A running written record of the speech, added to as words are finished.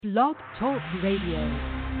Blog Talk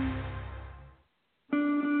Radio.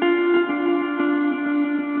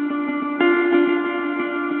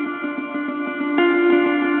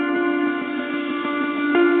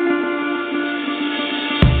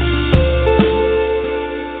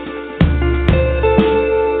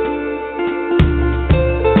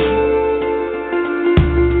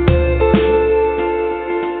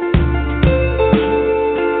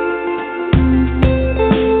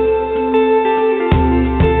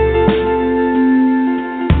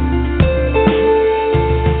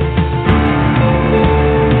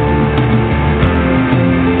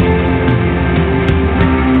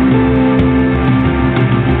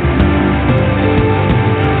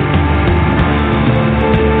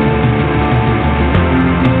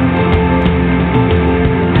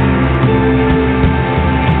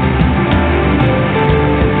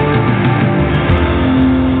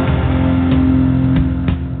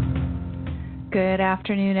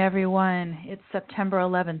 September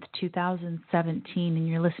 11th, 2017, and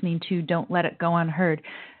you're listening to Don't Let It Go Unheard.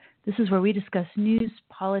 This is where we discuss news,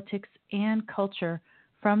 politics, and culture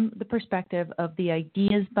from the perspective of the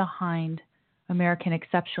ideas behind American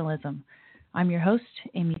Exceptionalism. I'm your host,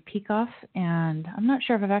 Amy Peikoff, and I'm not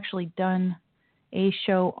sure if I've actually done a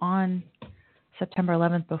show on September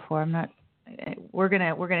 11th before. We're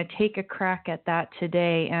gonna take a crack at that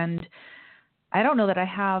today, and I don't know that I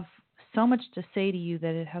have so much to say to you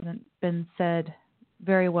that it hasn't been said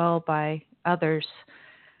very well by others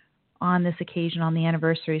on this occasion, on the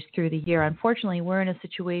anniversaries through the year. Unfortunately, we're in a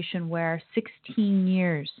situation where 16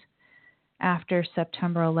 years after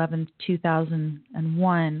September 11th,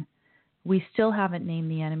 2001, we still haven't named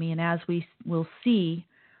the enemy. And as we will see,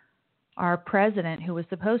 our president, who was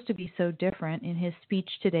supposed to be so different in his speech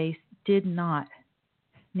today, did not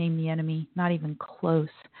name the enemy, not even close.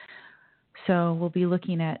 So we'll be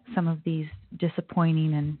looking at some of these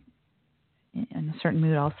disappointing and, in a certain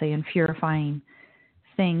mood, I'll say, infuriating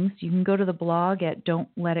things. You can go to the blog at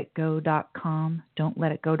don'tletitgo.com,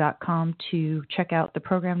 don'tletitgo.com, to check out the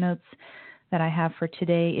program notes that I have for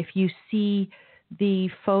today. If you see the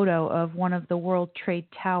photo of one of the World Trade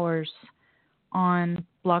Towers on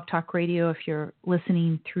Blog Talk Radio, if you're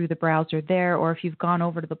listening through the browser there, or if you've gone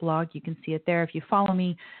over to the blog, you can see it there. If you follow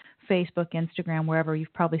me, Facebook, Instagram, wherever,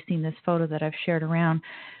 you've probably seen this photo that I've shared around.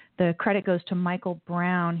 The credit goes to Michael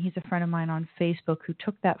Brown. He's a friend of mine on Facebook who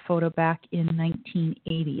took that photo back in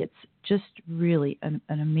 1980. It's just really an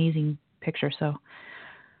amazing picture. So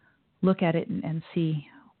look at it and see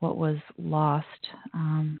what was lost.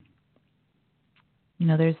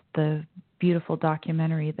 There's the beautiful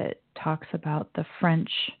documentary that talks about the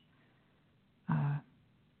French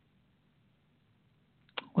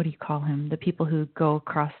what do you call him? The people who go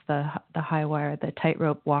across the high wire, the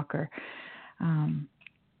tightrope walker.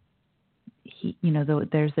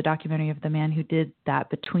 There's the documentary of the man who did that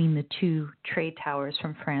between the two trade towers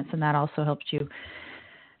from France, and that also helps you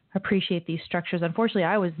appreciate these structures. Unfortunately,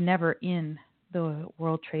 I was never in the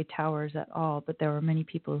World Trade Towers at all, but there were many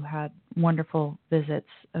people who had wonderful visits.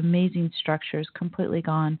 Amazing structures, completely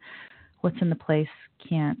gone. What's in the place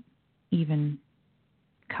can't even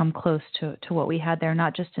come close to what we had there,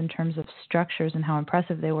 not just in terms of structures and how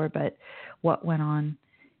impressive they were, but what went on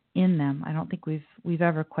in them. I don't think we've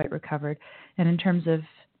ever quite recovered. And in terms of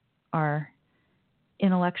our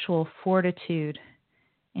intellectual fortitude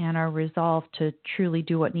and our resolve to truly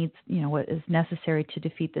do what is necessary to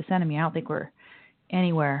defeat this enemy, I don't think we're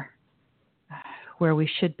anywhere where we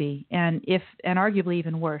should be. And arguably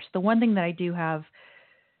even worse. The one thing that I do have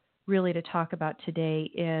really to talk about today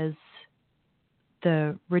is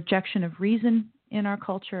the rejection of reason in our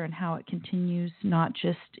culture and how it continues, not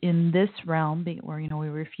just in this realm where, we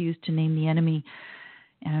refuse to name the enemy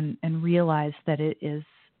and realize that it is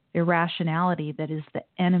irrationality that is the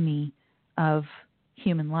enemy of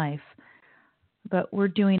human life. But we're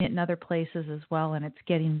doing it in other places as well, and it's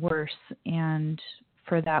getting worse. And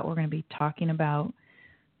for that, we're going to be talking about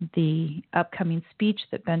the upcoming speech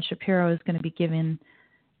that Ben Shapiro is going to be giving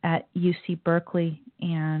at UC Berkeley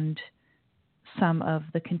and some of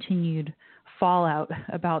the continued fallout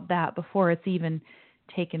about that before it's even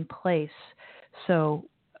taken place. So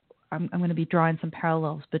I'm going to be drawing some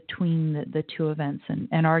parallels between the two events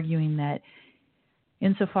and arguing that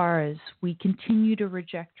insofar as we continue to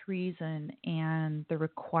reject reason and the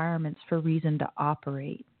requirements for reason to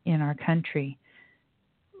operate in our country,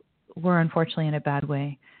 we're unfortunately in a bad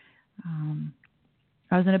way.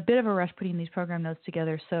 I was in a bit of a rush putting these program notes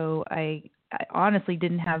together, so I honestly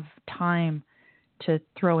didn't have time to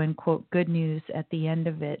throw in, quote, good news at the end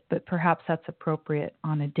of it, but perhaps that's appropriate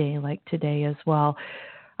on a day like today as well.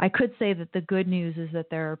 I could say that the good news is that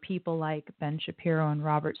there are people like Ben Shapiro and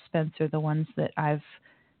Robert Spencer, the ones that I've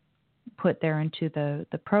put there into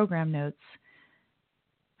the program notes,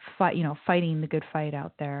 fighting the good fight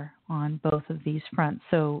out there on both of these fronts.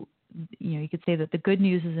 So, you could say that the good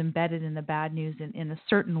news is embedded in the bad news in a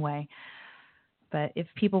certain way. But if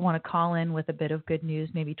people want to call in with a bit of good news,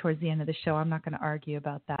 maybe towards the end of the show, I'm not going to argue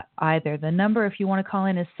about that either. The number, if you want to call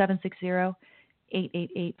in, is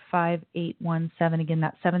 760-888-5817. Again,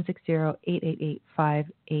 that's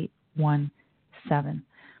 760-888-5817.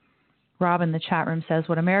 Rob in the chat room says,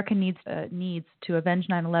 what America needs to avenge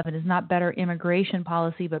 9/11 is not better immigration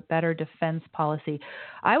policy, but better defense policy.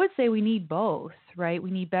 I would say we need both, right?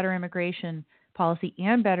 We need better immigration policy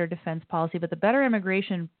and better defense policy, but the better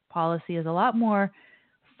immigration policy is a lot more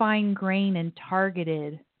fine-grained and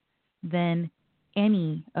targeted than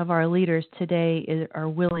any of our leaders today are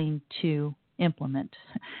willing to implement,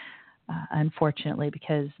 unfortunately,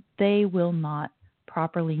 because they will not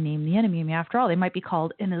properly name the enemy. I mean, after all, they might be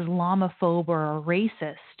called an Islamophobe or a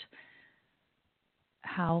racist.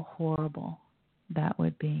 How horrible that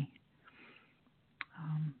would be.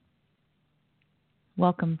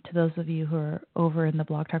 Welcome to those of you who are over in the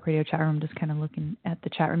Blog Talk Radio chat room, just kind of looking at the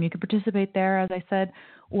chat room. You can participate there, as I said,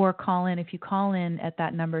 or call in. If you call in at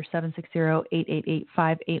that number,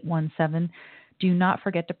 760-888-5817, do not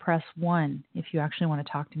forget to press 1 if you actually want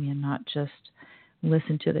to talk to me and not just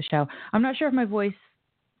listen to the show. I'm not sure if my voice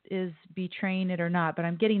is betraying it or not, but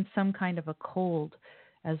I'm getting some kind of a cold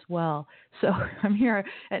as well. So I'm here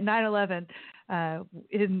at 9/11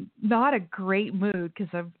 in not a great mood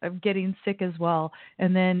because I'm getting sick as well.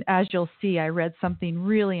 And then, as you'll see, I read something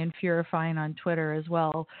really infuriating on Twitter as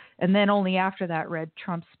well. And then only after that read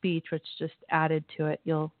Trump's speech, which just added to it.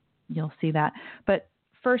 You'll see that. But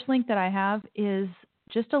first link that I have is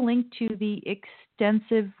just a link to the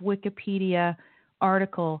extensive Wikipedia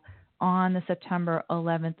article on the September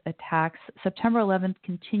 11th attacks. September 11th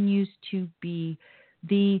continues to be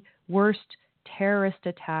the worst terrorist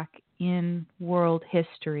attack in world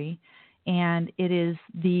history, and it is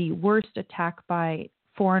the worst attack by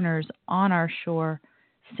foreigners on our shore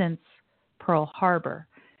since Pearl Harbor.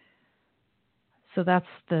 So that's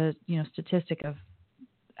the statistic of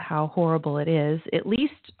how horrible it is. At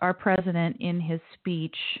least our president in his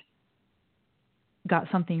speech got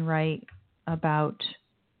something right about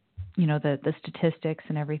the statistics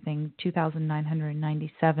and everything.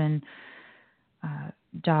 2,997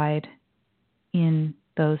 died in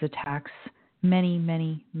those attacks. Many,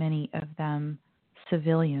 many, many of them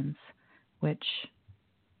civilians, which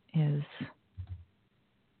is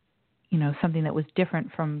something that was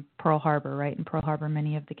different from Pearl Harbor, right? In Pearl Harbor,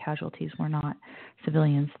 many of the casualties were not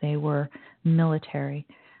civilians; they were military.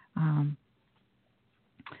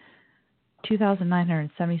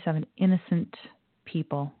 2,977 innocent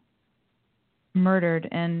people murdered,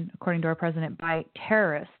 and according to our president, by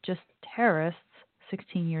terrorists, just terrorists,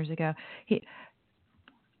 16 years ago.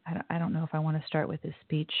 I don't know if I want to start with his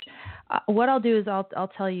speech. What I'll do is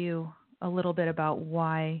I'll tell you a little bit about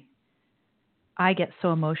why I get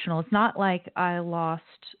so emotional. It's not like I lost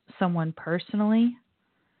someone personally.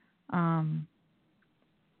 I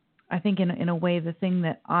think in a way the thing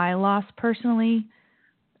that I lost personally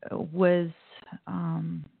was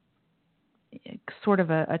sort of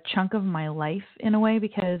a chunk of my life in a way,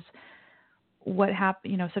 because what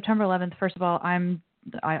happened, September 11th, first of all, I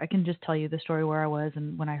can just tell you the story where I was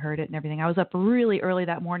and when I heard it and everything. I was up really early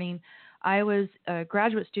that morning. I was a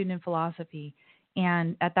graduate student in philosophy,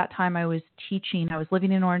 and at that time I was teaching. I was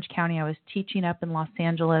living in Orange County. I was teaching up in Los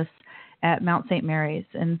Angeles at Mount St. Mary's.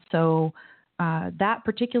 And so that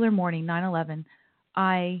particular morning, 9/11,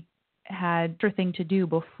 I had a thing to do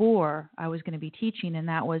before I was going to be teaching, and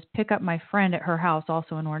that was pick up my friend at her house,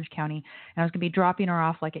 also in Orange County. And I was going to be dropping her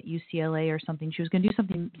off like at UCLA or something. She was going to do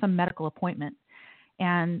some medical appointment.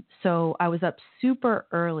 And so I was up super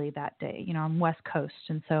early that day. I'm West Coast,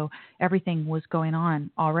 and so everything was going on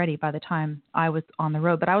already by the time I was on the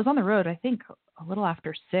road. But I was on the road, I think, a little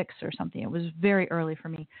after 6 or something. It was very early for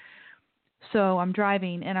me. So I'm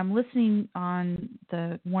driving, and I'm listening on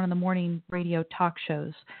one of the morning radio talk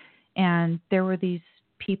shows. And there were these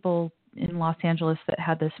people in Los Angeles that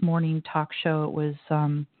had this morning talk show. It was,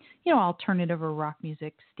 alternative or rock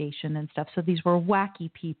music station and stuff. So these were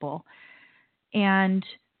wacky people. And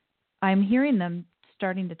I'm hearing them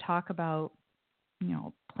starting to talk about,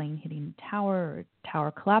 plane hitting a tower or tower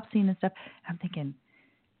collapsing and stuff. I'm thinking,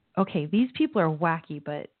 okay, these people are wacky,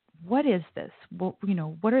 but what is this? Well,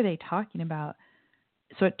 what are they talking about?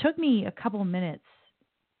 So it took me a couple of minutes,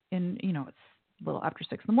 and, it's a little after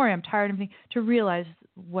 6 in the morning. I'm tired to realize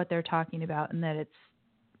what they're talking about and that it's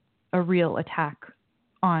a real attack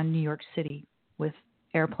on New York City with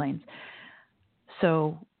airplanes.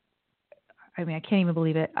 So, I mean, I can't even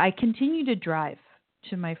believe it. I continued to drive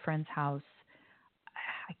to my friend's house.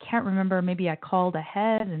 I can't remember. Maybe I called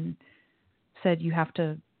ahead and said, you have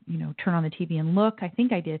to, turn on the TV and look. I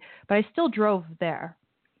think I did. But I still drove there.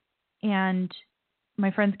 And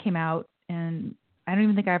my friends came out, and I don't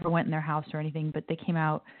even think I ever went in their house or anything, but they came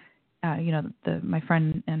out, my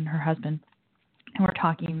friend and her husband, and we're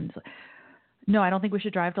talking. No, I don't think we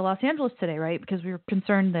should drive to Los Angeles today, right? Because we were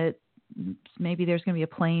concerned that maybe there's going to be a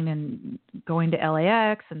plane and going to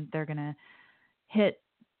LAX, and they're going to hit,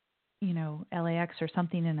 LAX or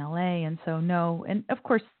something in LA. And so no, and of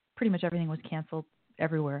course, pretty much everything was canceled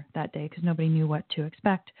everywhere that day because nobody knew what to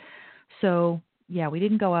expect. So yeah, we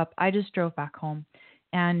didn't go up. I just drove back home.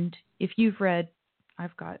 And if you've read,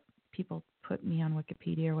 I've got people put me on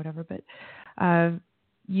Wikipedia or whatever, but I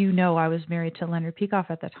was married to Leonard Peikoff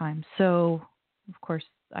at the time. So of course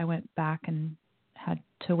I went back and had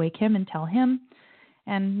to wake him and tell him.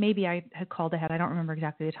 And maybe I had called ahead. I don't remember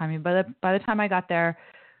exactly the timing, but by the time I got there,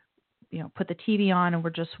 put the TV on and we're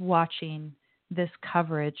just watching this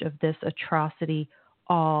coverage of this atrocity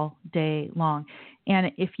all day long.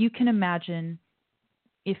 And if you can imagine,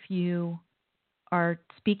 if you are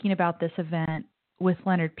speaking about this event with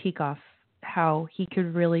Leonard Peikoff, how he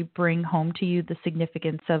could really bring home to you the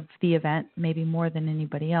significance of the event, maybe more than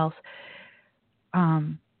anybody else.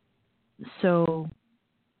 So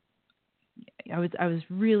I was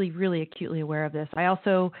really, really acutely aware of this. I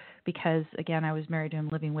also, because again, I was married to him,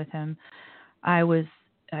 living with him, I was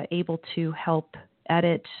able to help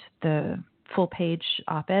edit the full page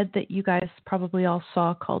op-ed that you guys probably all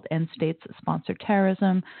saw called End States Sponsor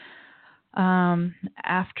Terrorism.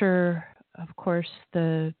 After, of course,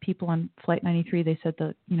 the people on Flight 93, they said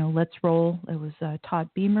let's roll. It was Todd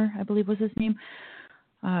Beamer, I believe was his name,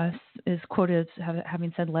 is quoted as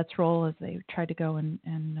having said, let's roll, as they tried to go and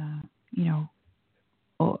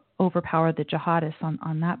overpower the jihadists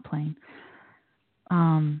on that plane.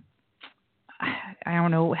 I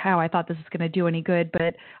don't know how I thought this was going to do any good,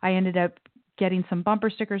 but I ended up getting some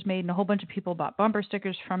bumper stickers made, and a whole bunch of people bought bumper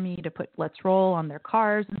stickers from me to put "Let's Roll" on their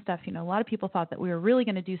cars and stuff. A lot of people thought that we were really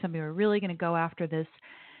going to do something. We were really going to go after this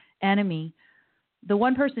enemy. The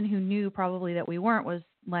one person who knew probably that we weren't was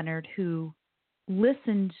Leonard, who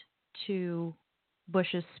listened to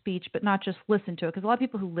Bush's speech, but not just listened to it, because a lot of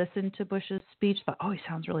people who listened to Bush's speech thought, oh, he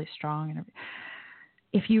sounds really strong. And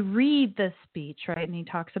if you read the speech, right, and he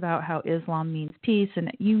talks about how Islam means peace,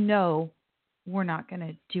 and we're not going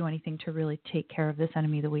to do anything to really take care of this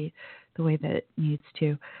enemy the way that it needs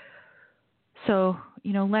to. So,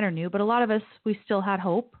 Leonard knew, but a lot of us, we still had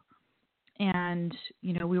hope. And,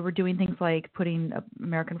 we were doing things like putting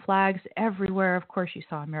American flags everywhere. Of course, you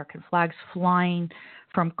saw American flags flying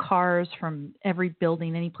from cars, from every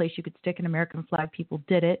building, any place you could stick an American flag, people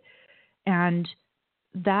did it. And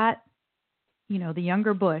that, the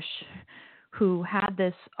younger Bush, who had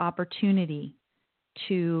this opportunity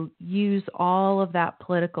to use all of that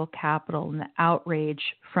political capital and the outrage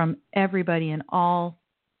from everybody in all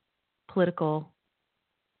political,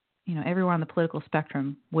 everyone on the political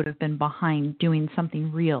spectrum would have been behind doing something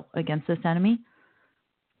real against this enemy.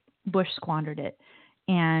 Bush squandered it.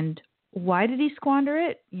 And why did he squander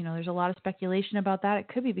it? There's a lot of speculation about that. It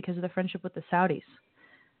could be because of the friendship with the Saudis.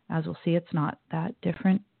 As we'll see, it's not that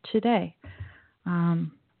different today.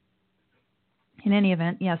 In any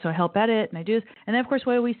event, so I help edit and I do this. And then, of course,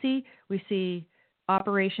 what do we see? We see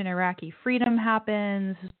Operation Iraqi Freedom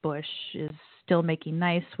happens. Bush is still making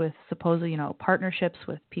nice with supposedly, partnerships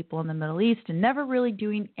with people in the Middle East and never really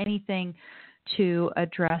doing anything to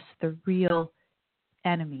address the real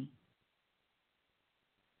enemy,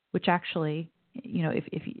 which actually, if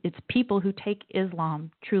it's people who take Islam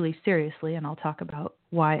truly seriously, and I'll talk about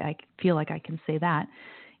why I feel like I can say that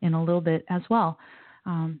in a little bit as well.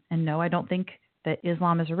 And no, I don't think that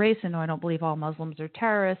Islam is a race, and no, I don't believe all Muslims are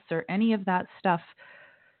terrorists or any of that stuff.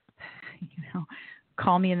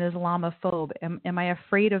 Call me an Islamophobe. Am I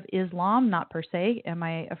afraid of Islam? Not per se. Am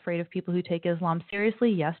I afraid of people who take Islam seriously?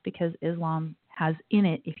 Yes, because Islam has in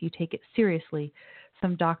it, if you take it seriously,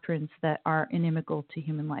 some doctrines that are inimical to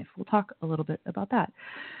human life. We'll talk a little bit about that.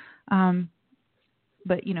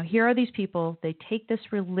 But, here are these people. They take this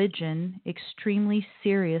religion extremely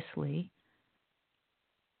seriously.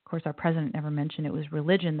 Of course, our president never mentioned it was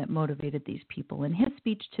religion that motivated these people. In his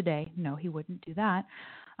speech today, no, he wouldn't do that.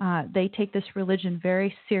 They take this religion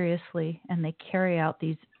very seriously, and they carry out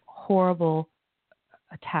these horrible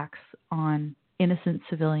attacks on innocent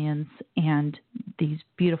civilians and these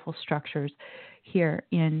beautiful structures here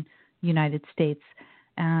in the United States.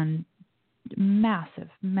 And massive,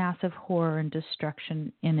 massive horror and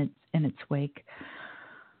destruction in its wake.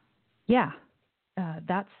 Yeah,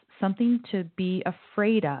 that's something to be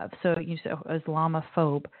afraid of. So you say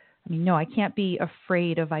Islamophobe. I mean, no, I can't be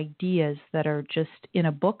afraid of ideas that are just in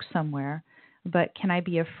a book somewhere, but can I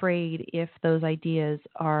be afraid if those ideas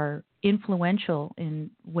are influential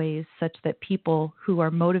in ways such that people who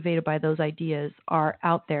are motivated by those ideas are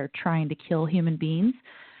out there trying to kill human beings?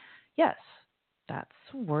 Yes, that's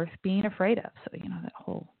worth being afraid of. So, that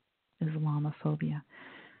whole Islamophobia.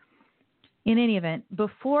 In any event,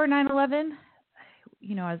 before 9/11,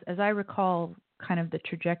 as I recall kind of the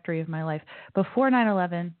trajectory of my life, before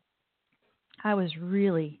 9/11, I was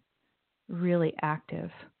really, really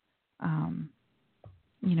active,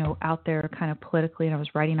 out there kind of politically, and I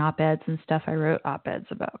was writing op-eds and stuff. I wrote op-eds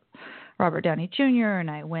about Robert Downey Jr., and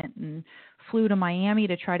I went and flew to Miami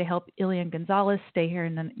to try to help Elian Gonzalez stay here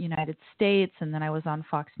in the United States, and then I was on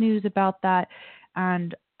Fox News about that,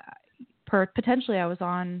 and potentially I was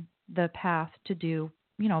on the path to do,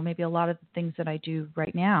 maybe a lot of the things that I do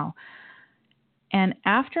right now. And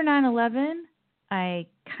after 9/11, I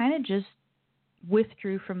kind of just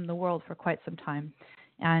withdrew from the world for quite some time.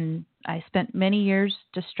 And I spent many years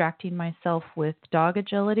distracting myself with dog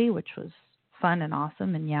agility, which was fun and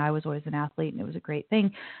awesome. And yeah, I was always an athlete and it was a great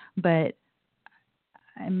thing. But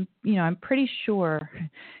I'm pretty sure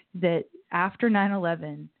that after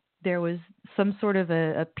 9/11, there was some sort of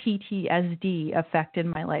a PTSD effect in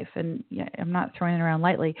my life. And I'm not throwing it around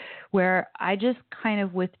lightly, where I just kind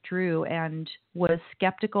of withdrew and was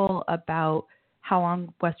skeptical about how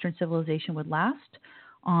long Western civilization would last,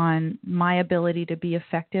 on my ability to be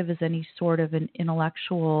effective as any sort of an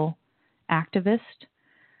intellectual activist.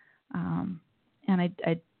 And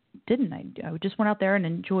I didn't. I just went out there and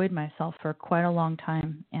enjoyed myself for quite a long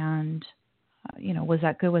time. And, was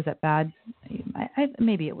that good? Was that bad?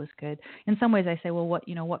 Maybe it was good. In some ways I say, well,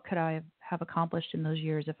 what could I have accomplished in those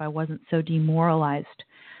years if I wasn't so demoralized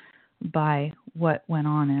by what went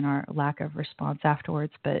on and our lack of response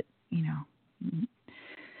afterwards? But,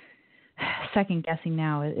 second guessing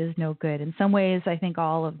now is no good. In some ways, I think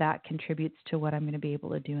all of that contributes to what I'm going to be able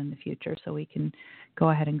to do in the future, so we can go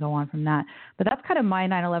ahead and go on from that. But that's kind of my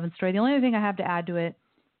 9/11 story. The only other thing I have to add to it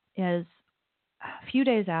is a few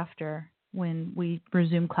days after, when we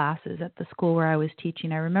resumed classes at the school where I was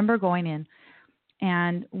teaching, I remember going in,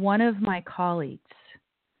 and one of my colleagues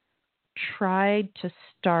tried to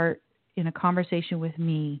start in a conversation with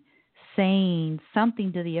me saying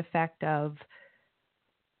something to the effect of,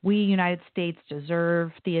 we United States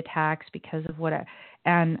deserve the attacks because of what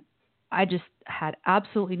and I just had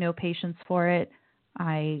absolutely no patience for it.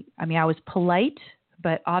 I was polite,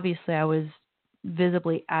 but obviously I was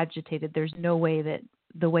visibly agitated. There's no way that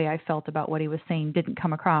the way I felt about what he was saying didn't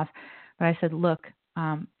come across. But I said, look,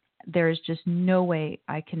 there is just no way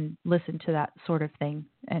I can listen to that sort of thing.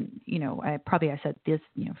 And, I said this,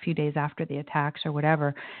 a few days after the attacks or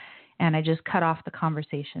whatever. And I just cut off the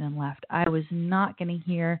conversation and left. I was not going to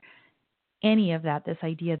hear any of that, this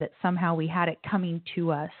idea that somehow we had it coming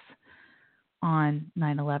to us on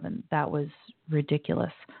 9/11. That was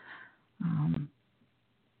ridiculous.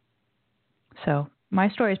 So my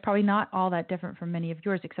story is probably not all that different from many of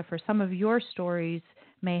yours, except for some of your stories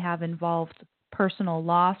may have involved personal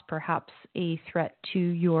loss, perhaps a threat to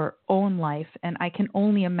your own life. And I can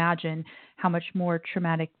only imagine how much more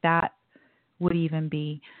traumatic that would even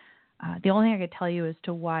be. The only thing I could tell you as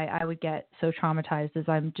to why I would get so traumatized is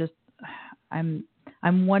I'm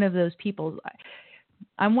one of those people.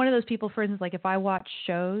 I'm one of those people, for instance, like if I watch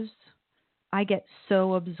shows, I get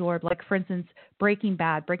so absorbed. Like, for instance, Breaking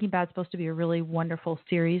Bad. Breaking Bad is supposed to be a really wonderful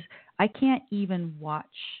series. I can't even watch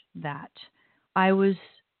that. I was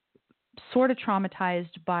sort of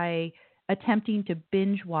traumatized by attempting to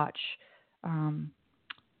binge watch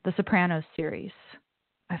the Sopranos series.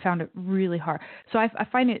 I found it really hard. So I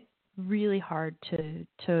find it really hard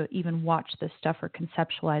to even watch this stuff or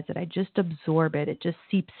conceptualize it. I just absorb it. It just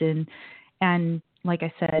seeps in. And like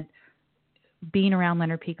I said, being around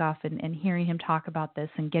Leonard Peikoff and hearing him talk about this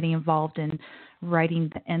and getting involved in writing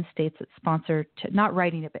the end states that sponsor, not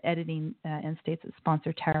writing it, but editing end states that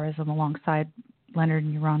sponsor terrorism alongside Leonard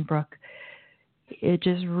and Yaron Brook, it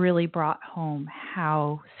just really brought home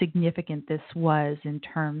how significant this was in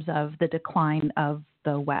terms of the decline of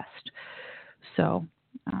the West. So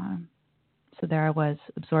there I was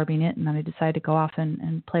absorbing it, and then I decided to go off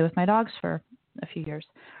and play with my dogs for a few years.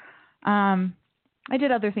 I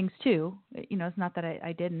did other things too. It's not that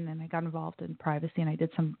I didn't, and I got involved in privacy, and I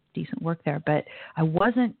did some decent work there, but I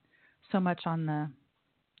wasn't so much on the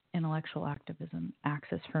intellectual activism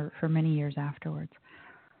axis for many years afterwards.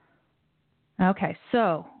 Okay,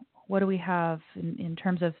 so what do we have in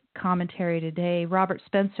terms of commentary today? Robert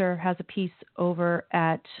Spencer has a piece over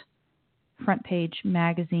at Front Page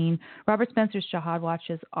Magazine. Robert Spencer's Jihad Watch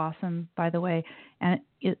is awesome, by the way. And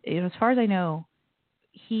as far as I know,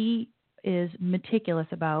 he is meticulous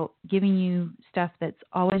about giving you stuff that's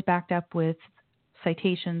always backed up with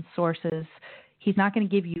citations, sources. He's not going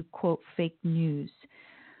to give you, quote, fake news.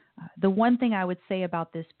 The one thing I would say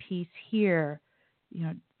about this piece here,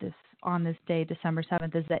 on this day, December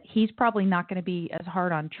 7th, is that he's probably not going to be as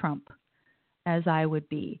hard on Trump as I would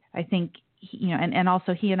be. I think, and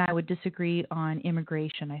also he and I would disagree on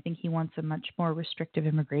immigration. I think he wants a much more restrictive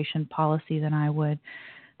immigration policy than I would.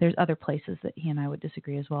 There's other places that he and I would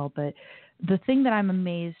disagree as well. But the thing that I'm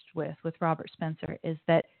amazed with Robert Spencer is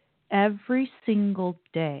that every single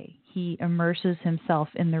day he immerses himself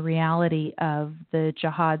in the reality of the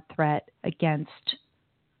jihad threat against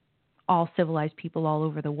all civilized people all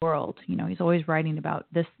over the world. He's always writing about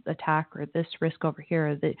this attack or this risk over here,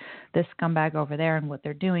 or this scumbag over there, and what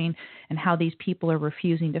they're doing, and how these people are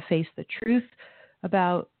refusing to face the truth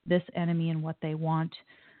about this enemy and what they want.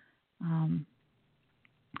 And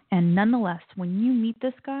nonetheless, when you meet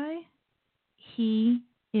this guy, he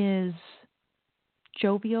is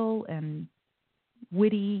jovial and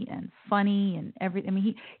witty and funny and everything. I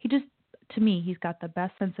mean, he just, to me, he's got the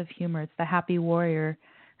best sense of humor. It's the happy warrior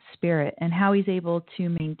spirit, and how he's able to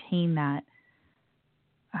maintain that,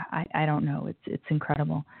 I don't know. It's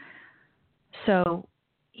incredible. So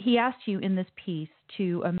he asked you in this piece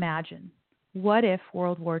to imagine, what if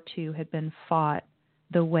World War II had been fought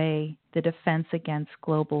the way the defense against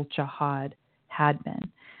global jihad had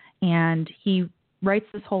been? And he writes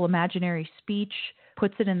this whole imaginary speech,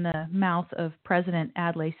 puts it in the mouth of President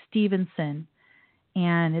Adlai Stevenson,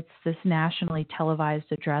 and it's this nationally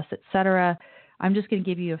televised address, etc. I'm just going to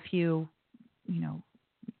give you a few,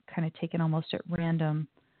 kind of taken almost at random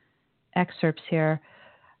excerpts here.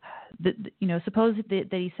 Suppose that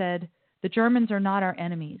he said, "The Germans are not our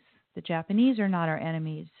enemies. The Japanese are not our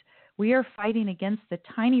enemies. We are fighting against the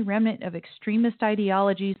tiny remnant of extremist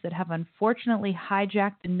ideologies that have unfortunately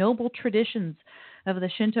hijacked the noble traditions of the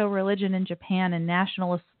Shinto religion in Japan and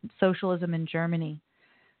National Socialism in Germany.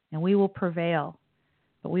 And we will prevail.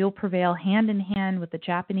 But we will prevail hand in hand with the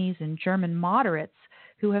Japanese and German moderates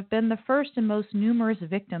who have been the first and most numerous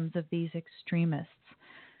victims of these extremists."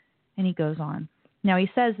 And he goes on. Now, he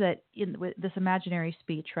says that in this imaginary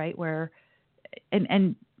speech, right, where,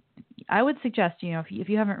 and I would suggest, if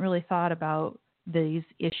you haven't really thought about these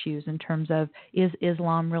issues in terms of, is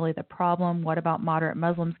Islam really the problem? What about moderate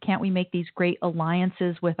Muslims? Can't we make these great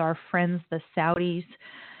alliances with our friends, the Saudis,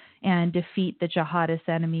 and defeat the jihadist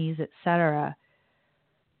enemies, etc.?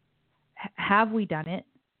 Have we done it?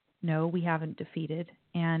 No, we haven't defeated.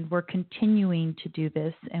 And we're continuing to do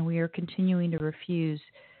this, and we are continuing to refuse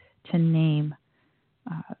to name,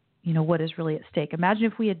 what is really at stake. Imagine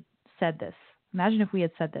if we had said this. Imagine if we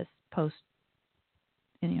had said this post,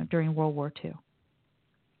 during World War II.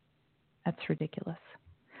 That's ridiculous.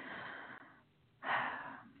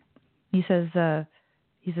 He says, and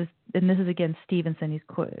this is again Stevenson. He's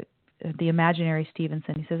quoted. The imaginary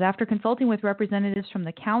Stevenson. He says, "After consulting with representatives from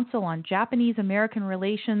the Council on Japanese-American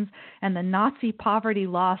Relations and the Nazi Poverty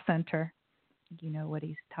Law Center," you know what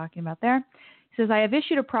he's talking about there. He says, "I have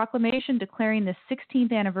issued a proclamation declaring the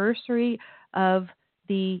 16th anniversary of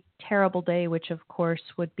the terrible day," which of course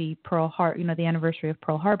would be Pearl Harbor, the anniversary of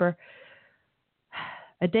Pearl Harbor,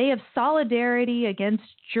 "a day of solidarity against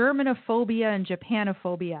Germanophobia and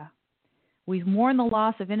Japanophobia. We've mourned the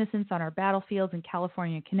loss of innocents on our battlefields in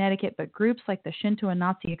California and Connecticut, but groups like the Shinto and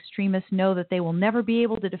Nazi extremists know that they will never be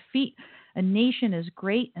able to defeat a nation as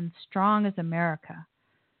great and strong as America."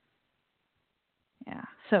 Yeah.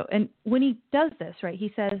 So, and when he does this, right, he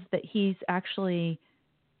says that he's actually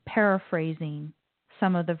paraphrasing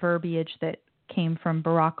some of the verbiage that came from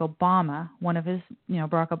Barack Obama, one of his,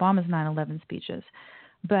 Barack Obama's 9/11 speeches.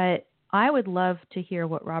 But I would love to hear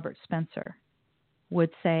what Robert Spencer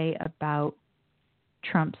would say about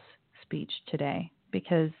Trump's speech today,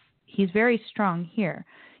 because he's very strong here.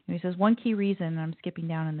 He says, one key reason, and I'm skipping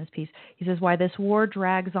down in this piece, he says, why this war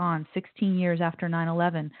drags on 16 years after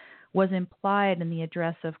 9/11 was implied in the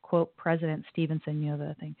address of, quote, President Stevenson,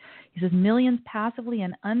 the thing. He says, millions passively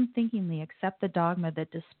and unthinkingly accept the dogma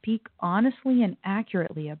that to speak honestly and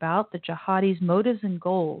accurately about the jihadis' motives and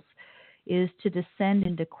goals is to descend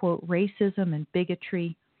into, quote, racism and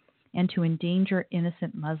bigotry and to endanger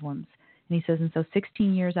innocent Muslims. And he says, and so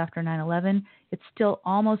 16 years after 9/11, it's still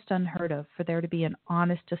almost unheard of for there to be an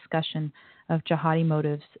honest discussion of jihadi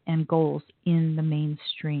motives and goals in the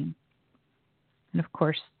mainstream. And of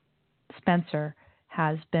course, Spencer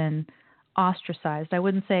has been ostracized. I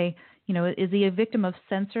wouldn't say, is he a victim of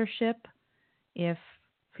censorship? If,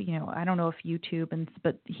 I don't know if YouTube,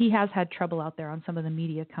 but he has had trouble out there on some of the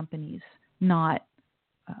media companies not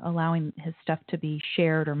allowing his stuff to be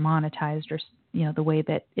shared or monetized or, the way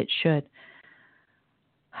that it should.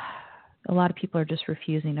 A lot of people are just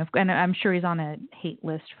refusing. And I'm sure he's on a hate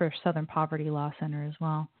list for Southern Poverty Law Center as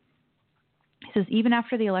well. He says, even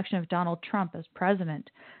after the election of Donald Trump as president,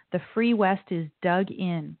 the Free West is dug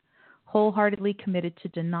in, wholeheartedly committed to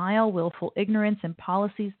denial, willful ignorance, and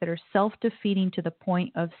policies that are self-defeating to the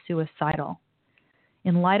point of suicidal.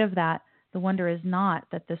 In light of that, the wonder is not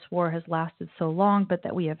that this war has lasted so long, but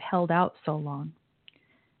that we have held out so long.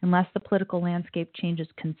 Unless the political landscape changes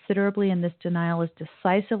considerably and this denial is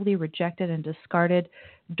decisively rejected and discarded,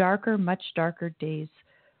 darker, much darker days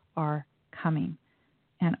are coming.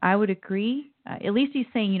 And I would agree, at least he's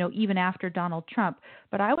saying, even after Donald Trump,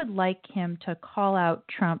 but I would like him to call out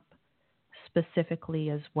Trump specifically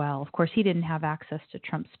as well. Of course, he didn't have access to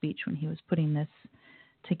Trump's speech when he was putting this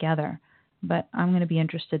together, but I'm going to be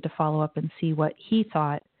interested to follow up and see what he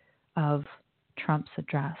thought of Trump's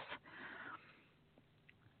address.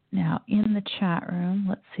 Now, in the chat room,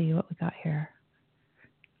 let's see what we got here.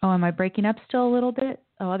 Oh, am I breaking up still a little bit?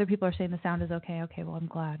 Oh, other people are saying the sound is okay. Okay, well, I'm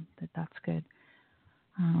glad that that's good.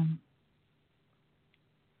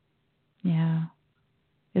 Yeah.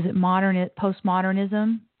 Is it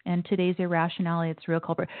postmodernism and today's irrationality? It's the real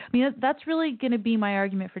culprit. I mean, that's really going to be my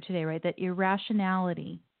argument for today, right? That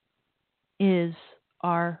irrationality is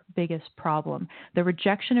our biggest problem. The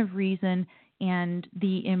rejection of reason and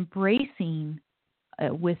the embracing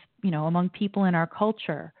with, among people in our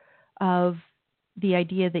culture of the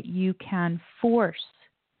idea that you can force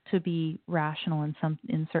to be rational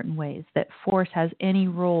in certain ways, that force has any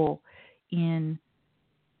role in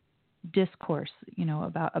discourse,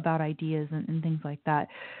 about ideas and things like that.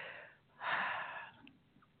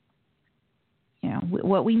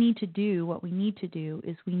 What we need to do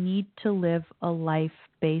is we need to live a life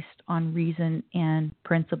based on reason and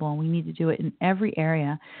principle, and we need to do it in every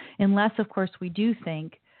area, unless, of course, we do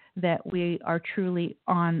think that we are truly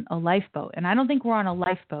on a lifeboat. And I don't think we're on a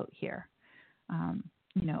lifeboat here.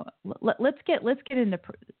 Let's get into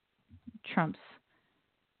Trump's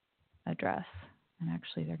address. And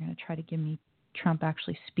actually, they're going to try to give me Trump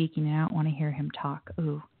actually speaking, and I don't want to hear him talk.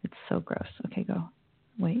 Ooh, it's so gross. Okay, go.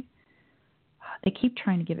 Wait. They keep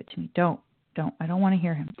trying to give it to me. Don't. I don't want to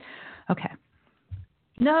hear him. Okay.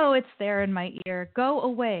 No, it's there in my ear. Go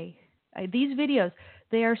away. These videos,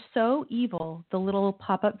 they are so evil, the little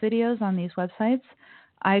pop-up videos on these websites.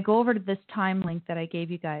 I go over to this time link that I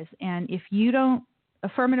gave you guys, and if you don't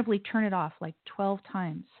affirmatively turn it off like 12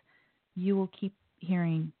 times, you will keep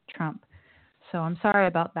hearing Trump. So I'm sorry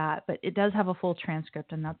about that, but it does have a full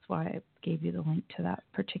transcript, and that's why I gave you the link to that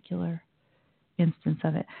particular instance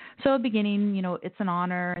of it. So beginning, it's an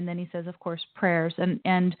honor, and then he says, of course, prayers.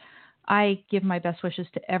 And I give my best wishes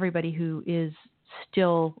to everybody who is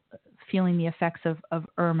still feeling the effects of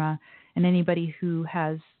Irma, and anybody who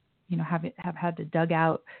has, have had to dig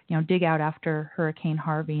out after Hurricane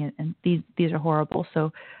Harvey, and these are horrible.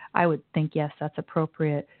 So I would think, yes, that's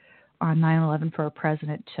appropriate on 9/11 for a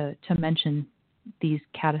president to mention these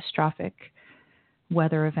catastrophic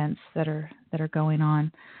weather events that are going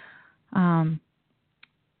on.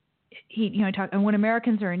 He talked, and when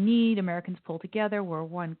Americans are in need, Americans pull together. We're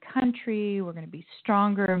one country. We're going to be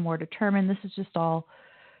stronger and more determined. This is just all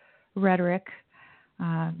rhetoric.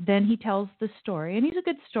 Then he tells the story, and he's a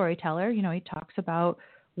good storyteller. He talks about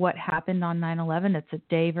what happened on 9/11. It's a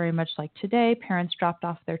day very much like today. Parents dropped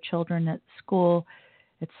off their children at school,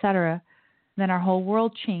 etc. Then our whole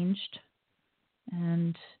world changed,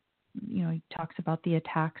 and he talks about the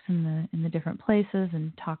attacks in the different places,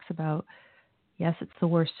 and talks about, yes, it's the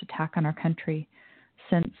worst attack on our country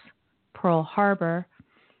since Pearl Harbor.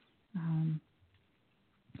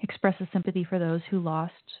 Expresses sympathy for those who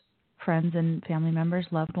lost friends and family members,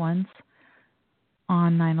 loved ones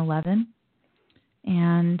on 9/11.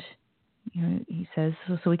 And he says,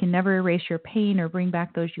 so we can never erase your pain or bring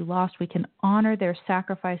back those you lost. We can honor their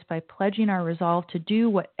sacrifice by pledging our resolve to do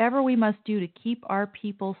whatever we must do to keep our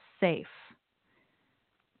people safe.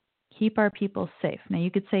 Keep our people safe. Now, you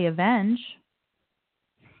could say avenge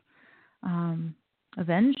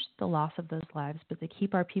the loss of those lives, but to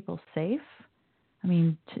keep our people safe, I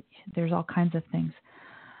mean, there's all kinds of things.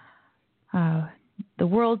 The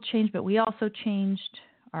world changed, but we also changed.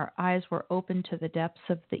 Our eyes were open to the depths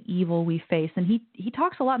of the evil we face. And he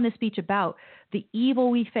talks a lot in this speech about the evil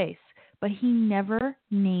we face, but he never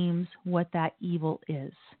names what that evil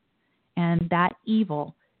is. And that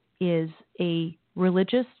evil is a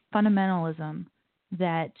religious fundamentalism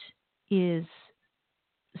that is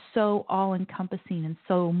so all-encompassing and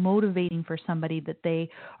so motivating for somebody that they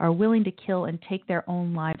are willing to kill and take their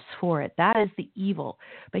own lives for it. That is the evil.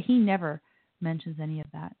 But he never mentions any of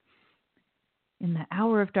that. In the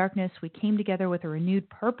hour of darkness, we came together with a renewed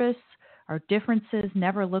purpose. Our differences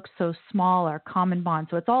never looked so small, our common bond.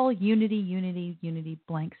 So it's all unity, unity, unity,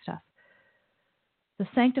 blank stuff. The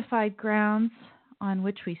sanctified grounds on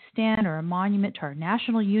which we stand are a monument to our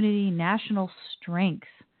national unity, national strength.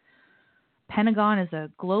 Pentagon is a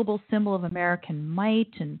global symbol of American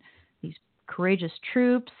might and these courageous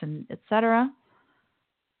troops and etc.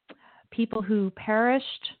 People who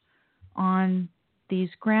perished on these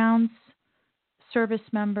grounds, service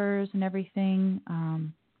members and everything,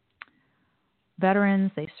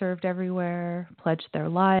 veterans, they served everywhere, pledged their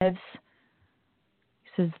lives. He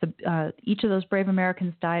says each of those brave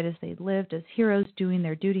Americans died as they lived as heroes, doing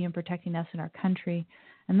their duty and protecting us and our country.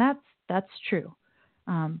 And that's true.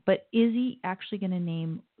 But is he actually going to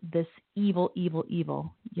name this evil, evil,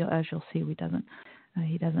 evil? As you'll see, he doesn't.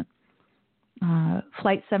 He doesn't.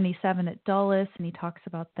 Flight 77 at Dulles, and he talks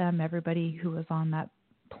about them. Everybody who was on that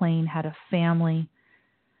plane had a family,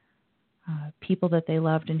 people that they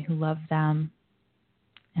loved and who loved them,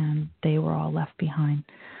 and they were all left behind.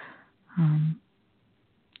 And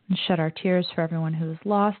shed our tears for everyone who was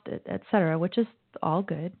lost, etc., which is all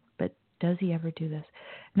good. But does he ever do this?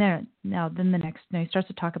 Then he starts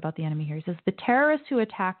to talk about the enemy here. He says, the terrorists who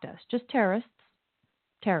attacked us, just terrorists,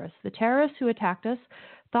 the terrorists who attacked us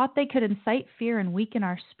thought they could incite fear and weaken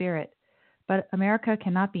our spirit. But America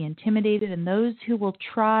cannot be intimidated, and those who will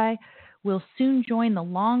try will soon join the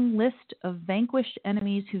long list of vanquished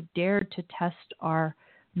enemies who dared to test our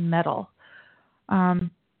mettle.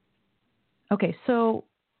 Okay, so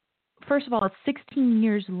first of all, it's 16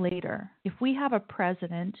 years later. If we have a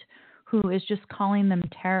president who is just calling them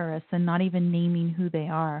terrorists and not even naming who they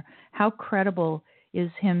are, how credible is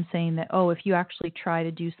him saying that, if you actually try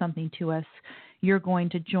to do something to us, you're going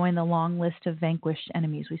to join the long list of vanquished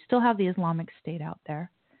enemies? We still have the Islamic State out there.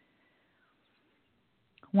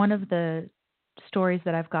 One of the stories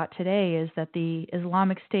that I've got today is that the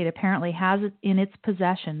Islamic State apparently has in its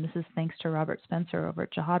possession, this is thanks to Robert Spencer over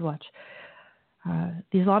at Jihad Watch,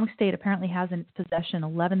 the Islamic State apparently has in its possession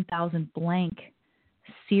 11,000 blank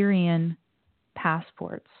Syrian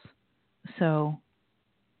passports. So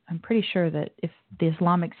I'm pretty sure that if the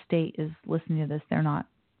Islamic State is listening to this, they're not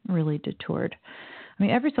really detoured. I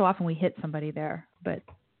mean, every so often we hit somebody there, but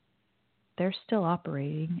they're still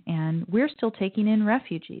operating, and we're still taking in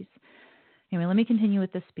refugees. Anyway, let me continue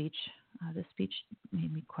with this speech. This speech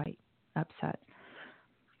made me quite upset.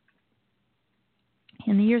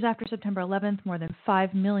 In the years after September 11th, more than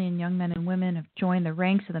 5 million young men and women have joined the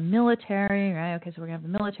ranks of the military. Right? Okay, so we're going to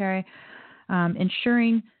have the military,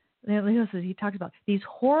 ensuring, he talks about these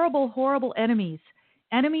horrible, horrible enemies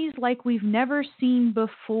like we've never seen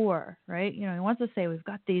before, right? He wants to say we've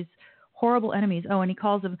got these horrible enemies. And he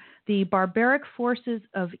calls them the barbaric forces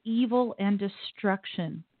of evil and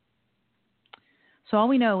destruction. So all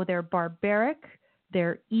we know, they're barbaric,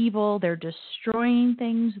 they're evil, they're destroying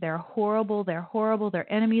things, they're horrible,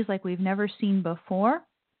 they're enemies like we've never seen before.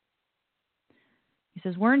 He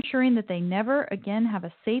says, we're ensuring that they never again have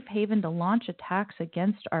a safe haven to launch attacks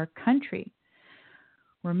against our country.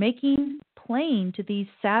 We're making plain to these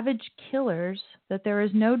savage killers that there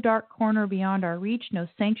is no dark corner beyond our reach, no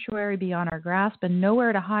sanctuary beyond our grasp, and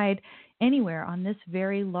nowhere to hide anywhere on this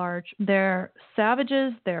very large. They're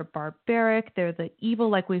savages, they're barbaric, they're the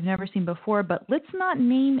evil like we've never seen before, but let's not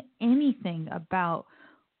name anything about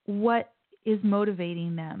what is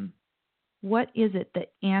motivating them. What is it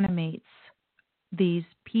that animates these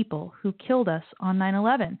people who killed us on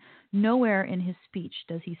 9/11? Nowhere in his speech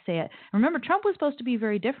does he say it. Remember, Trump was supposed to be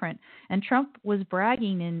very different, and Trump was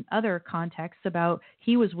bragging in other contexts about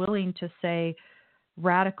he was willing to say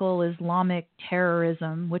radical Islamic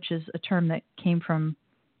terrorism, which is a term that came from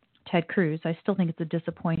Ted Cruz. I still think it's a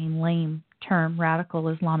disappointing, lame term, radical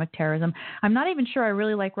Islamic terrorism. I'm not even sure I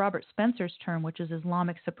really like Robert Spencer's term, which is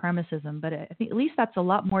Islamic supremacism, but I think at least that's a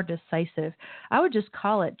lot more decisive. I would just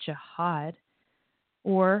call it jihad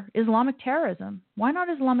or Islamic terrorism. Why not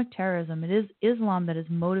Islamic terrorism? It is Islam that is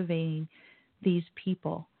motivating these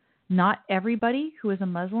people. Not everybody who is a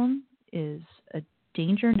Muslim is a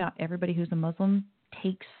danger. Not everybody who's a Muslim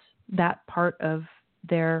takes that part of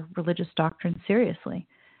their religious doctrine seriously,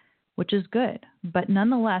 which is good. But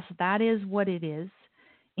nonetheless, that is what it is.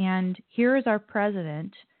 And here is our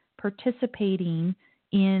president participating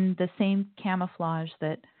in the same camouflage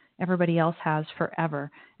that everybody else has forever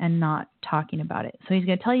and not talking about it. So he's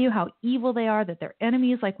going to tell you how evil they are, that they're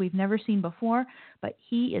enemies like we've never seen before, but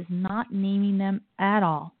he is not naming them at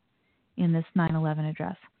all. in this 9/11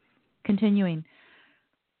 address. Continuing,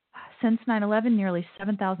 since 9/11, nearly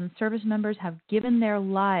 7,000 service members have given their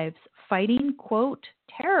lives fighting, quote,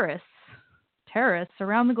 terrorists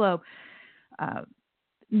around the globe.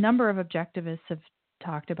 Number of objectivists have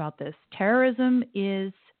talked about this. Terrorism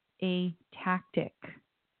is a tactic.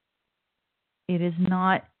 It is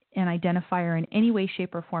not an identifier in any way,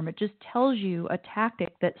 shape, or form. It just tells you a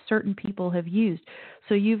tactic that certain people have used.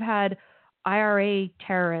 So you've had IRA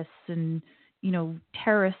terrorists and,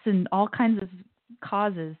 terrorists and all kinds of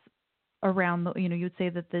causes around the, you would say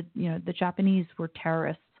that the Japanese were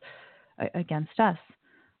terrorists against us.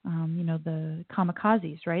 The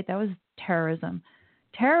kamikazes, right? That was terrorism.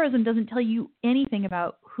 Terrorism doesn't tell you anything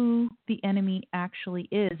about who the enemy actually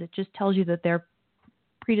is. It just tells you that they're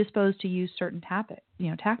predisposed to use certain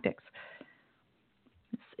tactics.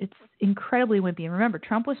 It's incredibly wimpy. And remember,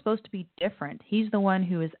 Trump was supposed to be different. He's the one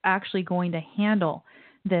who is actually going to handle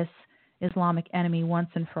this Islamic enemy once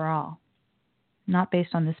and for all. Not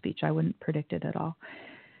based on this speech. I wouldn't predict it at all.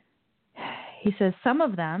 He says some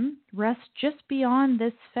of them rest just beyond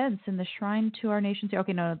this fence in the shrine to our nation's.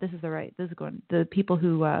 Okay, no, this is the people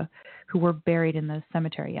who were buried in the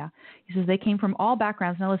cemetery. Yeah, he says they came from all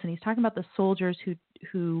backgrounds. Now listen, he's talking about the soldiers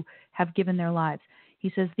who have given their lives.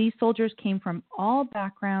 He says these soldiers came from all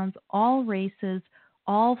backgrounds, all races,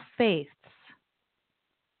 all faiths.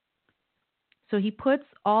 So he puts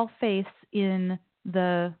all faiths in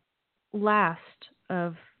the last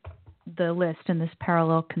of the list in this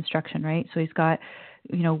parallel construction, right? So he's got,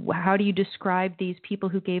 how do you describe these people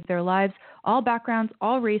who gave their lives? All backgrounds,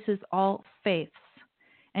 all races, all faiths.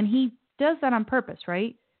 And he does that on purpose,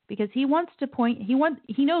 right? Because he wants to point,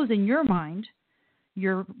 he knows in your mind,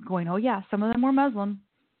 you're going, oh yeah, some of them were Muslim.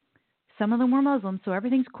 Some of them were Muslim, so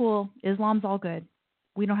everything's cool. Islam's all good.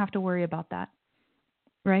 We don't have to worry about that,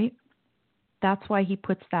 right? That's why he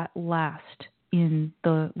puts that last in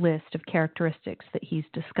the list of characteristics that he's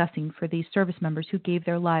discussing for these service members who gave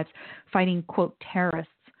their lives fighting, quote,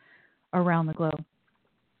 terrorists around the globe.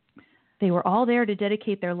 They were all there to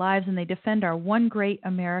dedicate their lives, and they defend our one great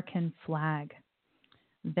American flag.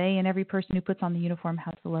 They and every person who puts on the uniform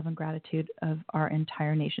has the love and gratitude of our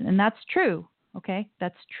entire nation. And that's true, okay?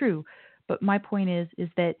 That's true. But my point is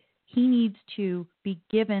that he needs to be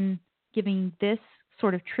giving this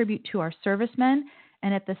sort of tribute to our servicemen,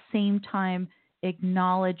 and at the same time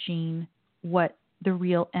acknowledging what the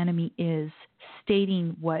real enemy is,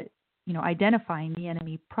 stating what, identifying the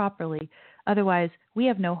enemy properly. Otherwise, we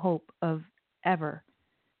have no hope of ever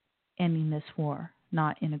ending this war,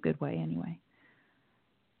 not in a good way anyway.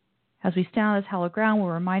 As we stand on this hallowed ground,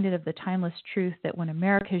 we're reminded of the timeless truth that when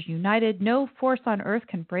America is united, no force on earth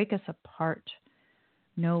can break us apart.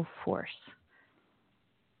 No force.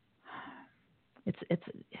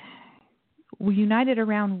 We're united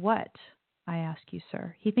around what? I ask you,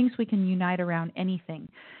 sir. He thinks we can unite around anything.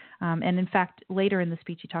 And in fact, later in the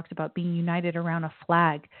speech, he talks about being united around a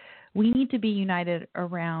flag. We need to be united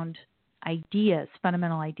around ideas,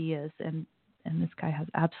 fundamental ideas, and this guy has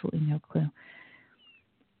absolutely no clue.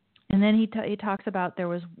 And then he talks about there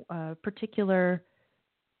was a particular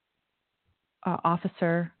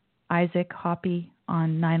officer, Isaac Hoppy,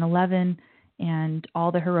 on 9/11, and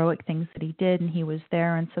all the heroic things that he did, and he was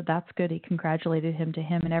there, and so that's good. He congratulated him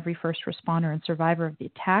and every first responder and survivor of the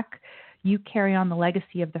attack. You carry on the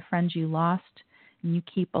legacy of the friends you lost, and you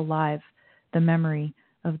keep alive the memory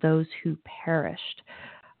of those who perished.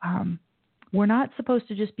 We're not supposed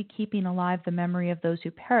to just be keeping alive the memory of those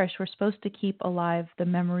who perished. We're supposed to keep alive the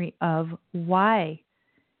memory of why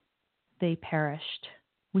they perished.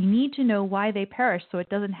 We need to know why they perished so it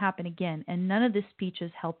doesn't happen again, and none of this speech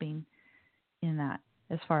is helping in that,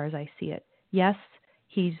 as far as I see it. Yes,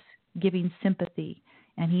 he's giving sympathy,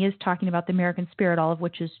 and he is talking about the American spirit, all of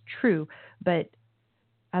which is true. But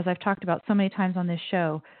as I've talked about so many times on this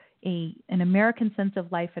show, an American sense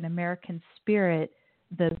of life, an American spirit,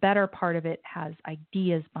 the better part of it has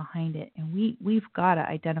ideas behind it, and we've got to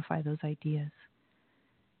identify those ideas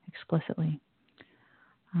explicitly.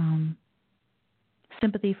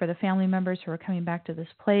 Sympathy for the family members who are coming back to this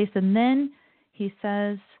place. And then he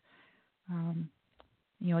says,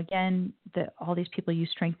 again, that all these people, you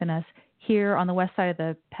strengthen us. Here on the west side of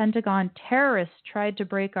the Pentagon, terrorists tried to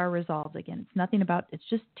break our resolve. Again, it's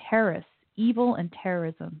just terrorists, evil and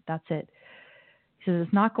terrorism. That's it. He says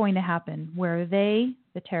it's not going to happen. Where they,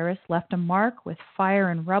 the terrorists, left a mark with fire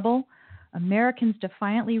and rubble, Americans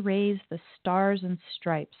defiantly raised the stars and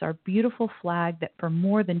stripes, our beautiful flag that for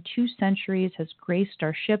more than 2 centuries has graced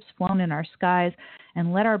our ships, flown in our skies,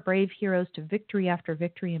 and led our brave heroes to victory after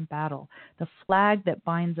victory in battle. The flag that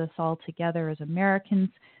binds us all together as Americans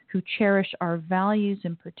who cherish our values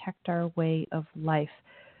and protect our way of life.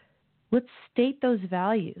 Let's state those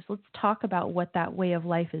values. Let's talk about what that way of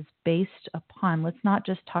life is based upon. Let's not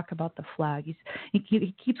just talk about the flag.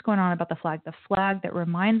 He keeps going on about the flag that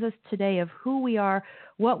reminds us today of who we are,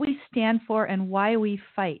 what we stand for, and why we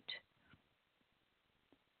fight.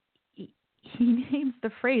 He names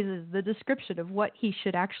the phrases, the description of what he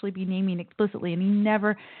should actually be naming explicitly, and he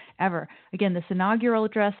never, ever, again, this inaugural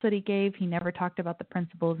address that he gave, he never talked about the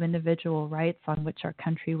principle of individual rights on which our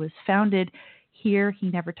country was founded. Here, he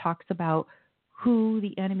never talks about who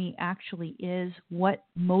the enemy actually is, what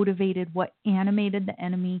motivated, what animated the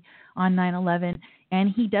enemy on 9/11, and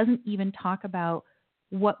he doesn't even talk about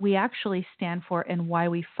what we actually stand for and why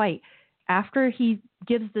we fight. After he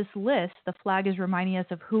gives this list, the flag is reminding us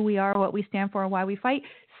of who we are, what we stand for, and why we fight.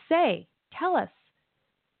 Tell us,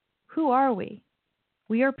 who are we?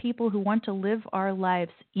 We are people who want to live our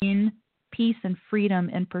lives in peace and freedom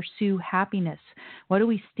and pursue happiness. What do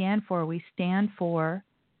we stand for? We stand for,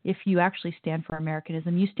 if you actually stand for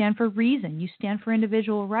Americanism, you stand for reason. You stand for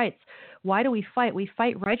individual rights. Why do we fight? We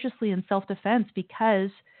fight righteously in self-defense because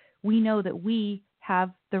we know that we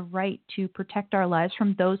have the right to protect our lives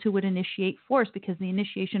from those who would initiate force, because the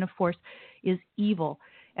initiation of force is evil.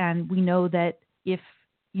 And we know that if,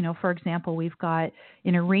 for example, we've got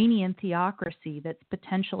an Iranian theocracy that's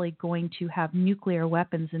potentially going to have nuclear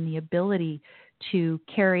weapons and the ability to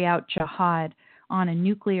carry out jihad on a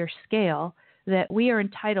nuclear scale, that we are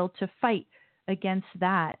entitled to fight against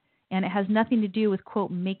that. And it has nothing to do with,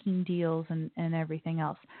 quote, making deals and everything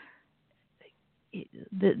else.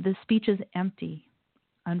 The speech is empty,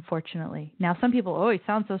 unfortunately. Now, some people, he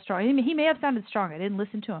sounds so strong. I mean, he may have sounded strong. I didn't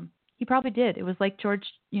listen to him. He probably did. It was like George,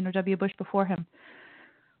 W. Bush before him.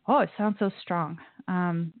 Oh, it sounds so strong.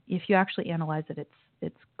 If you actually analyze it,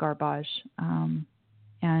 it's garbage.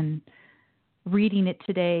 And reading it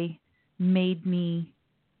today made me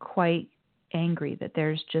quite angry that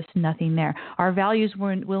there's just nothing there. Our values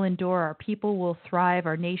will endure. Our people will thrive.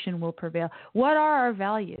 Our nation will prevail. What are our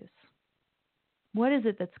values? What is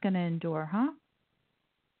it that's going to endure, huh?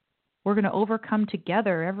 We're going to overcome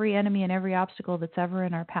together every enemy and every obstacle that's ever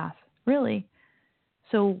in our path. Really?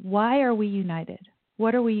 So why are we united?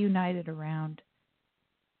 What are we united around?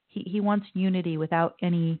 He wants unity without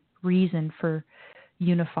any reason for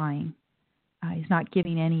unifying. He's not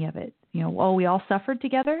giving any of it. We all suffered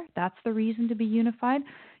together. That's the reason to be unified.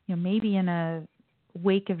 Maybe in a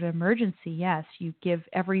wake of an emergency, yes, you give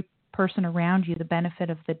every person around you the benefit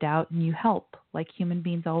of the doubt and you help, like human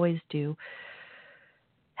beings always do.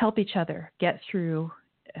 Help each other get through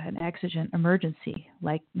an exigent emergency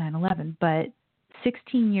like 9/11. But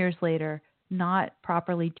 16 years later, not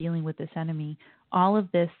properly dealing with this enemy, all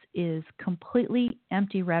of this is completely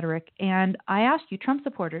empty rhetoric. And I ask you, Trump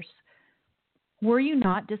supporters, were you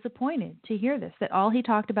not disappointed to hear this? That all he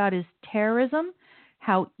talked about is terrorism,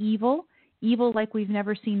 how evil like we've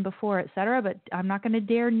never seen before, et cetera. But I'm not going to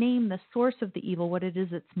dare name the source of the evil, what it is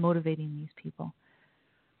that's motivating these people.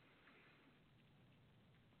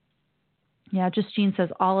 Yeah, just Jean says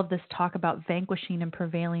all of this talk about vanquishing and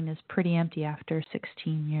prevailing is pretty empty after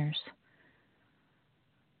 16 years.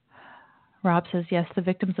 Rob says, yes, the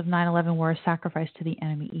victims of 9/11 were a sacrifice to the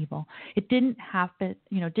enemy evil. It didn't have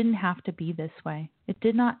to be this way. It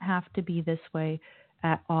did not have to be this way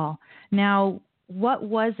at all. Now, what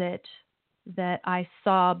was it that I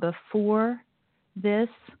saw before this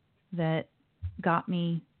that got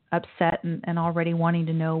me upset and already wanting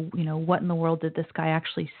to know, what in the world did this guy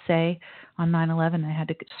actually say on 9/11? I had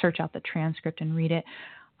to search out the transcript and read it.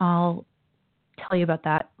 I'll tell you about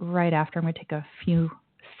that right after. I'm going to take a few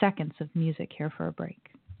seconds of music here for a break.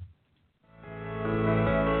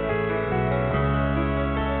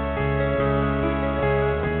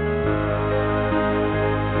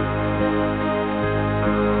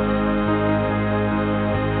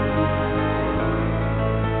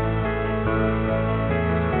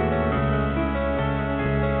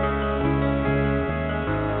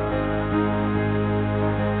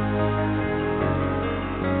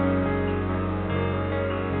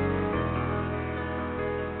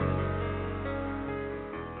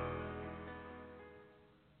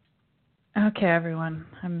 Okay, everyone,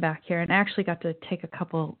 I'm back here, and I actually got to take a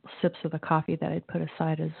couple sips of the coffee that I'd put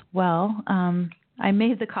aside as well. I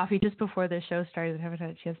made the coffee just before the show started. I haven't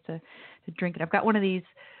had a chance to drink it. I've got one of these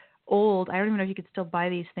old, I don't even know if you could still buy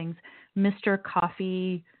these things, Mr.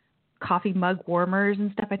 Coffee mug warmers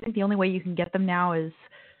and stuff. I think the only way you can get them now is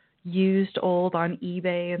used old on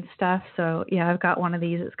eBay and stuff. So, yeah, I've got one of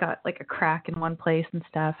these. It's got like a crack in one place and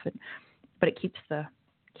stuff, but it keeps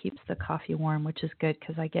the coffee warm, which is good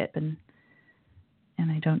because I get and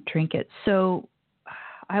I don't drink it. So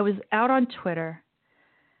I was out on Twitter,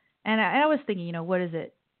 and I was thinking, what is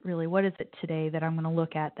it today that I'm going to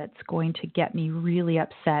look at that's going to get me really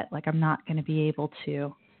upset? Like I'm not going to be able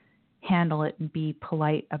to handle it and be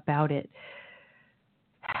polite about it.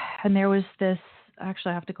 And there was this,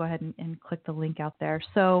 actually I have to go ahead and click the link out there.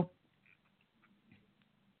 So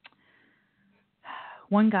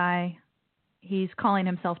one guy, he's calling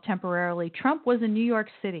himself temporarily, Trump was in New York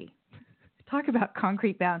City. Talk about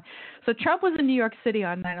concrete bound. So Trump was in New York City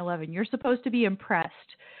on 9/11. You're supposed to be impressed.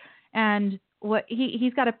 And what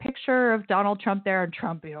he's got a picture of Donald Trump there, and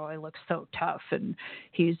Trump, he looks so tough, and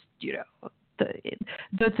he's,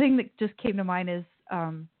 the thing that just came to mind is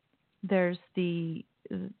there's the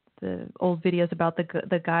old videos about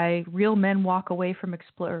the guy, real men walk away from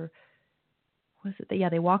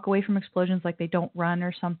they walk away from explosions like they don't run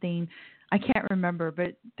or something. I can't remember,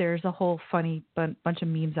 but there's a whole funny bunch of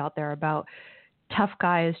memes out there about tough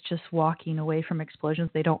guys just walking away from explosions.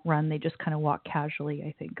 They don't run. They just kind of walk casually,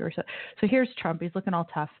 I think. Or so here's Trump. He's looking all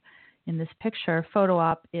tough in this picture, photo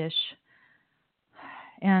op-ish.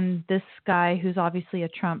 And this guy, who's obviously a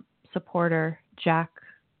Trump supporter, Jack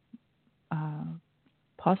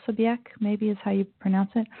Posobiec, maybe is how you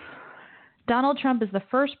pronounce it. Donald Trump is the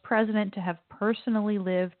first president to have personally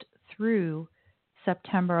lived through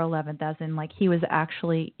September 11th, as in like he was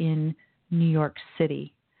actually in New York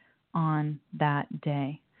City on that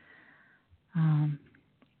day.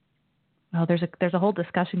 Well, there's a whole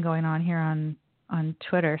discussion going on here on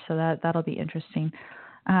Twitter, so that'll be interesting.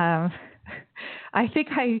 I think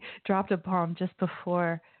I dropped a bomb just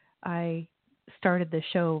before I started the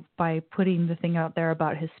show by putting the thing out there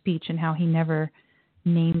about his speech and how he never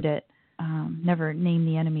named it, never named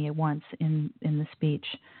the enemy at once in the speech.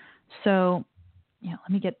 So, yeah,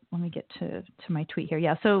 let me get to my tweet here.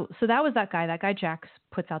 Yeah, so that was that guy Jack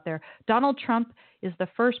puts out there. Donald Trump is the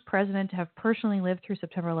first president to have personally lived through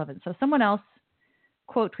September 11th. So someone else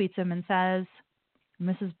quote tweets him and says,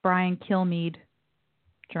 Mrs. Brian Kilmeade,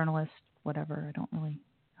 journalist, whatever, I don't really,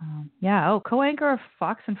 co-anchor of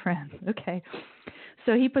Fox and Friends. Okay.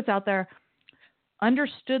 So he puts out there,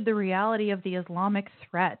 understood the reality of the Islamic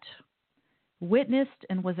threat, witnessed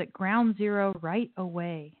and was at ground zero right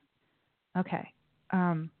away. Okay.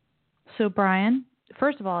 So Brian,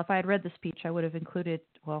 first of all, if I had read the speech, I would have included,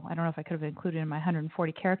 well, I don't know if I could have included in my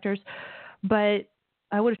 140 characters, but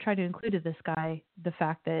I would have tried to include this guy, the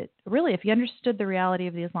fact that really, if he understood the reality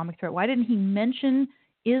of the Islamic threat, why didn't he mention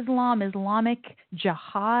Islam, Islamic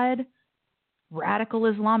jihad, radical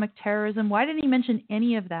Islamic terrorism? Why didn't he mention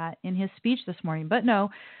any of that in his speech this morning? But no,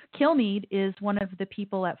 Kilmeade is one of the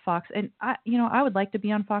people at Fox, and I would like to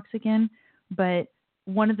be on Fox again, but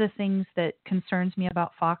one of the things that concerns me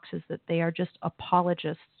about Fox is that they are just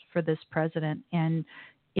apologists for this president. And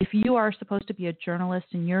if you are supposed to be a journalist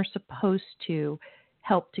and you're supposed to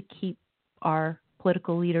help to keep our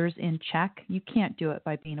political leaders in check, you can't do it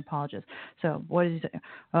by being an apologist. So what did he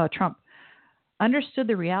say? Trump understood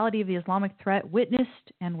the reality of the Islamic threat,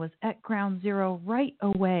 witnessed, and was at ground zero right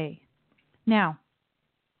away. Now,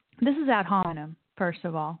 this is ad hominem, first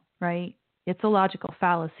of all, right? It's a logical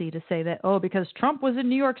fallacy to say that, because Trump was in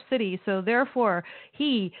New York City, so therefore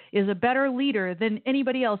he is a better leader than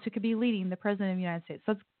anybody else who could be leading the president of the United States.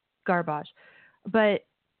 That's garbage. But,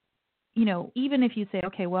 even if you say,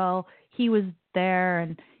 okay, well, he was there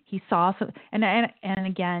and he saw some, and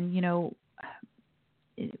again,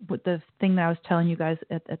 with the thing that I was telling you guys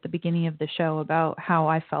at the beginning of the show about how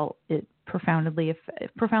I felt it profoundly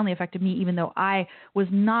affected me, even though I was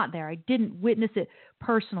not there. I didn't witness it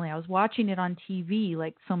personally. I was watching it on TV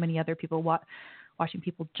like so many other people, watching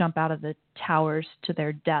people jump out of the towers to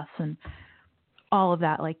their deaths and all of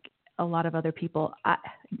that, like a lot of other people. I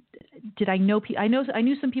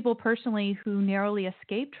knew some people personally who narrowly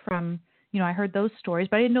escaped from, I heard those stories,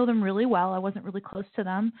 but I didn't know them really well. I wasn't really close to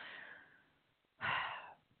them.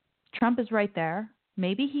 Trump is right there.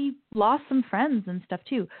 Maybe he lost some friends and stuff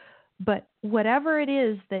too. But whatever it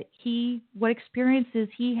is that what experiences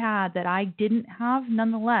he had that I didn't have,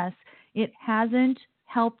 nonetheless, it hasn't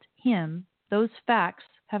helped him. Those facts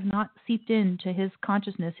have not seeped into his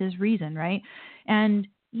consciousness, his reason, right? And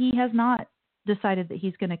he has not decided that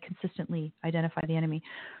he's going to consistently identify the enemy.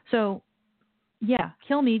 So, yeah,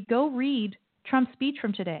 Kilmeade, go read Trump's speech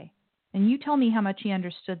from today. And you tell me how much he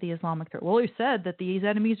understood the Islamic threat. Well, he said that these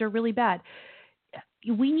enemies are really bad.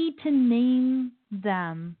 We need to name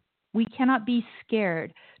them. We cannot be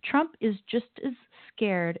scared. Trump is just as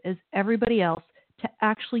scared as everybody else to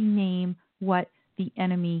actually name what the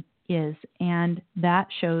enemy is. And that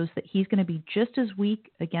shows that he's going to be just as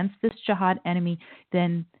weak against this jihad enemy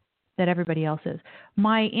than that everybody else is.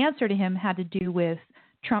 My answer to him had to do with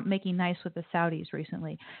Trump making nice with the Saudis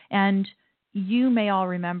recently. And you may all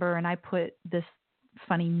remember, and I put this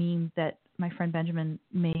funny meme that my friend Benjamin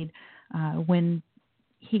made when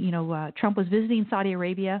Trump was visiting Saudi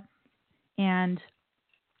Arabia, and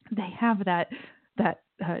they have that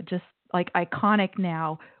just like iconic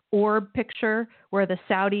now orb picture where the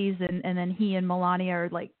Saudis and then he and Melania are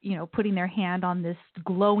like, putting their hand on this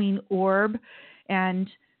glowing orb, and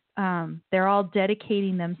they're all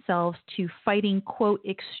dedicating themselves to fighting, quote,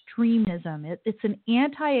 extremism. It's an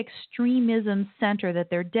anti-extremism center that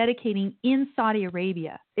they're dedicating in Saudi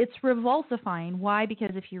Arabia. It's revulsifying. Why?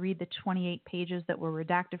 Because if you read the 28 pages that were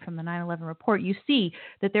redacted from the 9/11 report, you see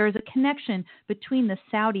that there is a connection between the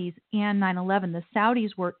Saudis and 9/11. The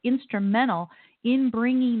Saudis were instrumental in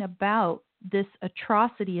bringing about this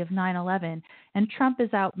atrocity of 9/11, and Trump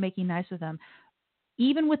is out making nice with them.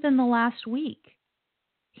 Even within the last week,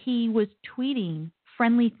 he was tweeting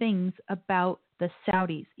friendly things about the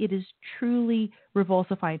Saudis. It is truly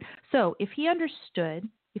revulsifying. So if he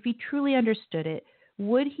truly understood it,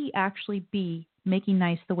 would he actually be making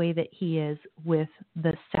nice the way that he is with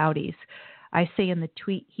the Saudis? I say in the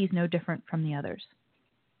tweet, he's no different from the others.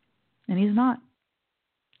 And he's not.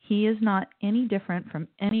 He is not any different from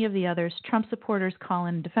any of the others. Trump supporters call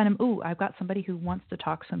in and defend him. Ooh, I've got somebody who wants to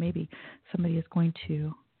talk, so maybe somebody is going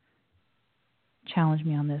to challenge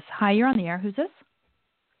me on this. Hi, you're on the air. Who's this?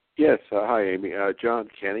 Yes. Hi, Amy. John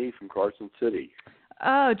Kenny from Carson City.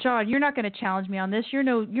 Oh, John, you're not going to challenge me on this. You're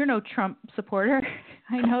no Trump supporter.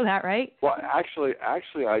 I know that, right? Well, actually,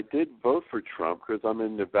 I did vote for Trump because I'm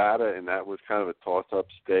in Nevada, and that was kind of a toss-up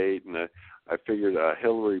state, and I figured a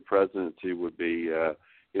Hillary presidency would be,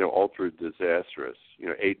 ultra disastrous.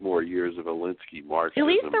 8 more years of Alinsky Marxism.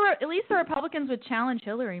 At least the Republicans would challenge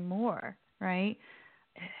Hillary more, right?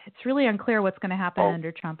 It's really unclear what's going to happen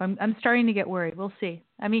under Trump. I'm starting to get worried. We'll see.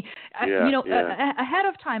 I mean, ahead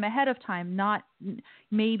of time, not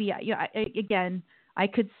maybe. Again, I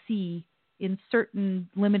could see in certain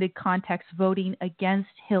limited contexts voting against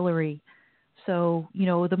Hillary. So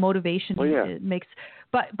the motivation makes,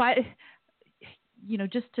 but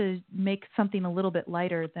just to make something a little bit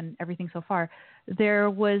lighter than everything so far, there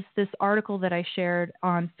was this article that I shared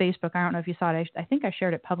on Facebook. I don't know if you saw it. I think I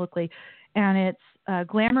shared it publicly, and it's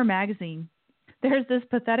Glamour magazine. There's this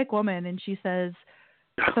pathetic woman, and she says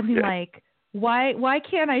something like, "Why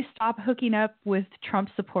can't I stop hooking up with Trump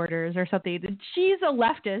supporters or something?" And she's a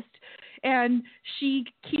leftist, and she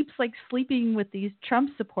keeps like sleeping with these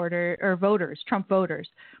Trump voters.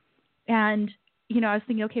 And I was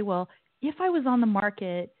thinking, okay, well, if I was on the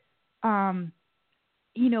market,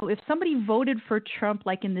 if somebody voted for Trump,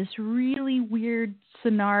 like in this really weird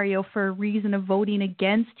scenario for a reason of voting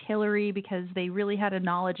against Hillary because they really had a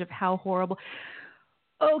knowledge of how horrible,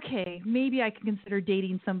 okay, maybe I can consider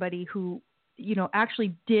dating somebody who,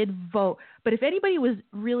 actually did vote. But if anybody was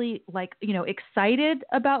really excited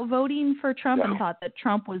about voting for Trump and thought that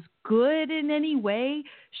Trump was good in any way,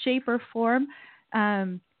 shape, or form,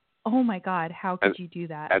 oh my God, how could you do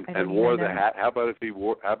that? And wore the hat. How about if he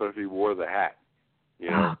wore the hat?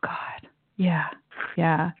 Oh God, yeah.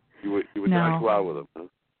 You would not go out with him,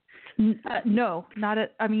 huh? No, not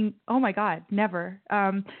at. I mean, oh my God, never.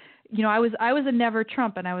 I was a never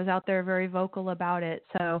Trump, and I was out there very vocal about it.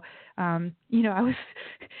 So, I was,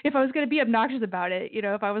 if I was going to be obnoxious about it,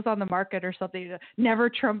 if I was on the market or something, never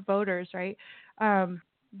Trump voters, right?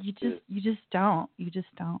 You just don't.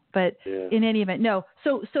 But in any event, no.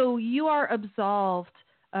 So you are absolved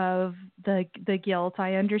of the guilt.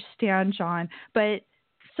 I understand, John. But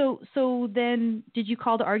so then, did you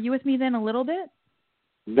call to argue with me then a little bit?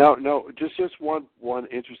 No. Just one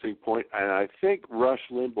interesting point, and I think Rush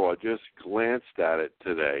Limbaugh just glanced at it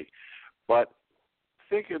today. But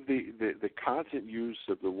think of the constant use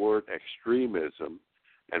of the word extremism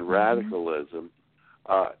and radicalism,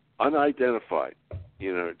 unidentified.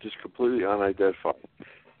 Just completely unidentified.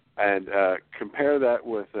 And compare that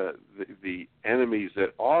with the enemies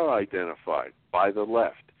that are identified by the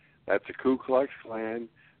left. That's the Ku Klux Klan,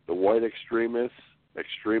 the white extremists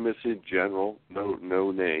in general,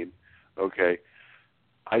 no name. Okay,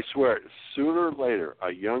 I swear, sooner or later,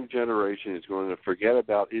 a young generation is going to forget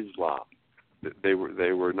about Islam. They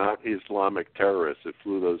were not Islamic terrorists that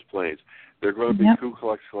flew those planes. They're going to be Ku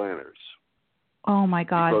Klux Klanners. Oh my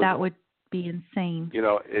God, that would be insane.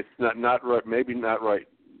 It's not right. Maybe not right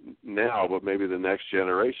now, but maybe the next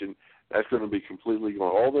generation. That's going to be completely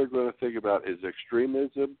gone. All they're going to think about is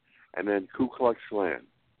extremism and then Ku Klux Klan,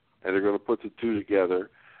 and they're going to put the two together.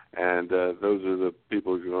 And those are the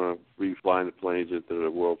people who are going to be flying the planes into the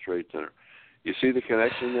World Trade Center. You see the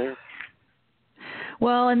connection there?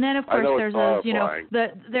 Well, and then of course there's those, horrifying.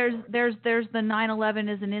 there's the 9/11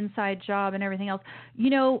 is an inside job and everything else.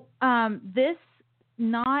 This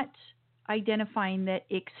not identifying that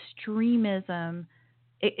extremism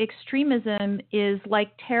is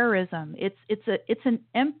like terrorism. It's an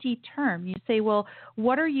empty term. You say, well,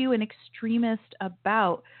 what are you an extremist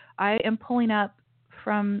about? I am pulling up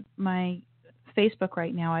from my Facebook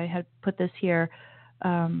right now. I had put this here.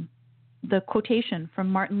 The quotation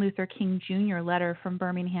from Martin Luther King Jr. letter from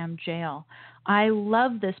Birmingham jail. I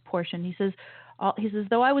love this portion. He says,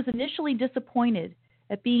 though I was initially disappointed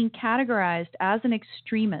at being categorized as an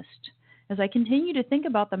extremist, as I continue to think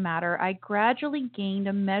about the matter, I gradually gained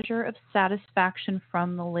a measure of satisfaction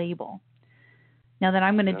from the label. Now then,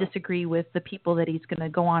 I'm going to disagree with the people that he's going to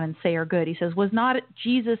go on and say are good. He says, was not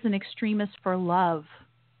Jesus an extremist for love?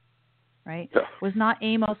 Right? Yeah. Was not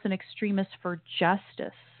Amos an extremist for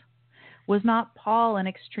justice? Was not Paul an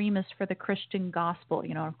extremist for the Christian gospel?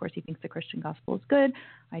 Of course, he thinks the Christian gospel is good.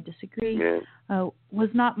 I disagree. Yeah. Was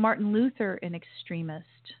not Martin Luther an extremist?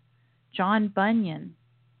 John Bunyan,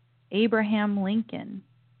 Abraham Lincoln,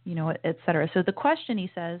 et cetera. So the question, he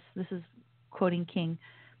says, this is quoting King,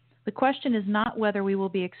 the question is not whether we will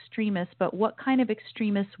be extremists, but what kind of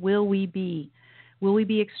extremists will we be? Will we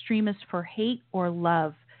be extremists for hate or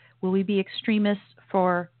love? Will we be extremists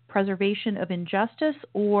for preservation of injustice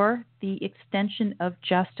or the extension of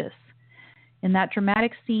justice? In that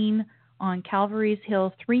dramatic scene on Calvary's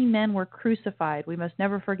Hill, 3 men were crucified. We must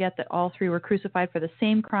never forget that all 3 were crucified for the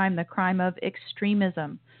same crime, the crime of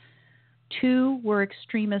extremism. 2 were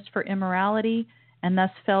extremists for immorality and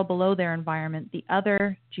thus fell below their environment. The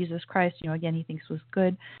other, Jesus Christ, again, he thinks was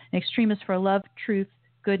good, an extremist for love, truth,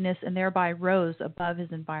 goodness, and thereby rose above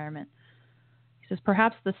his environment. He says,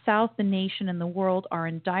 perhaps the South, the nation, and the world are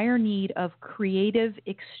in dire need of creative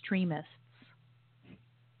extremists.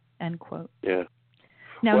 End quote. Yeah.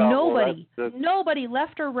 Now, nobody,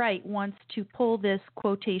 left or right, wants to pull this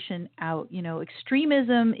quotation out.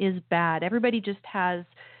 Extremism is bad. Everybody just has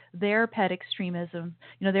their pet extremism,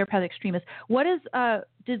 their pet extremist. What is,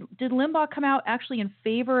 did Limbaugh come out actually in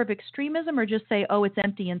favor of extremism, or just say, oh, it's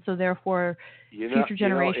empty, and so therefore future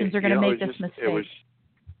generations are going to make this mistake?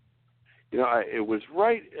 It was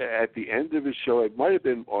right at the end of his show. It might have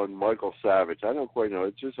been on Michael Savage. I don't quite know.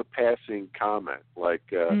 It's just a passing comment, like,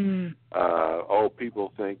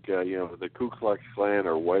 people think, the Ku Klux Klan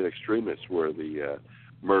or white extremists were the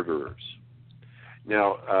murderers.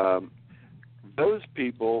 Now, those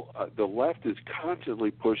people, the left is constantly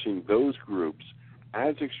pushing those groups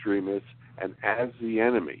as extremists and as the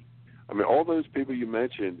enemy. I mean, all those people you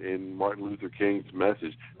mentioned in Martin Luther King's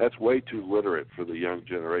message, that's way too literate for the young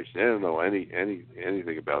generation. They don't know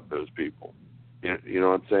anything about those people. You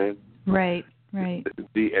know what I'm saying? Right.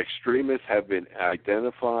 The extremists have been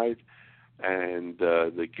identified, and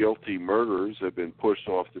the guilty murderers have been pushed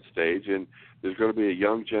off the stage, and there's going to be a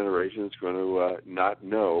young generation that's going to not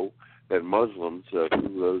know that Muslims flew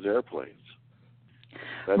those airplanes.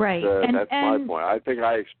 That's, right. That's my point. I think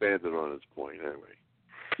I expanded on this point anyway.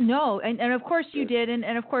 No, and of course you did.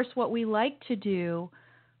 And of course what we like to do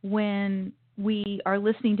when we are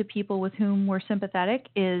listening to people with whom we're sympathetic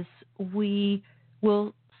is we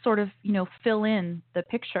will sort of, fill in the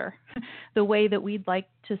picture the way that we'd like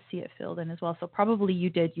to see it filled in as well. So probably you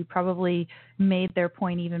did. You probably made their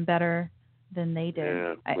point even better than they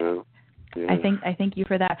did. I thank you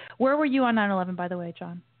for that. Where were you on 9/11, by the way,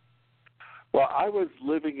 John? Well, I was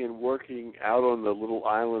living and working out on the little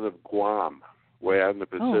island of Guam, way out in the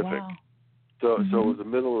Pacific. Oh, wow. So it was the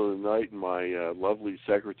middle of the night, and my lovely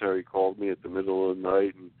secretary called me at the middle of the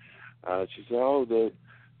night, and she said, the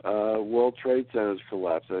World Trade Center's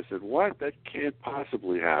collapsed. And I said, what? That can't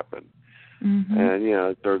possibly happen. Mm-hmm. And,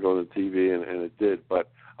 it turned on the TV, and it did. But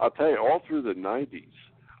I'll tell you, all through the 90s,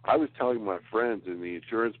 I was telling my friends in the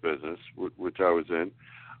insurance business, which I was in,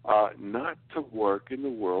 not to work in the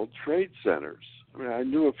World Trade Centers. I mean, I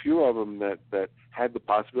knew a few of them that had the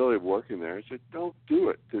possibility of working there. I said, don't do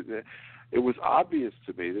it. It was obvious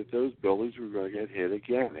to me that those buildings were going to get hit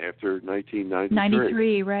again after 1993.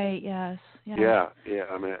 93, right, yes. Yeah.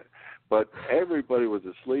 I mean, but everybody was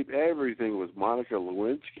asleep. Everything was Monica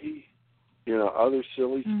Lewinsky, other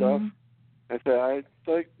silly stuff. I said, I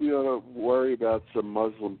think we ought to worry about some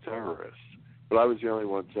Muslim terrorists. But I was the only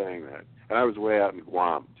one saying that. And I was way out in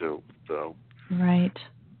Guam, too. So. Right.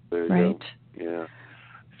 There you go. Yeah.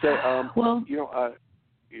 So,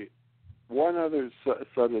 one other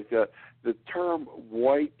subject, the term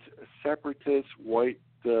white separatist, white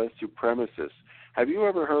supremacist. Have you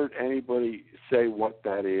ever heard anybody say what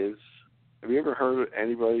that is? Have you ever heard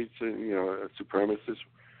anybody say, a supremacist,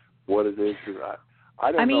 what it is? 'Cause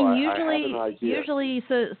I don't I mean, know. I usually, have an idea.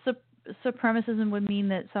 supremacism would mean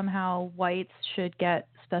that somehow whites should get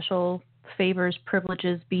special favors,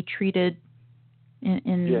 privileges, be treated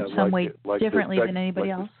in some way differently than anybody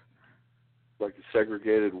else. Like the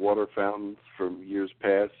segregated water fountains from years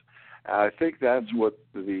past. I think that's what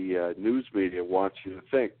the news media wants you to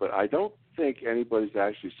think, but I don't think anybody's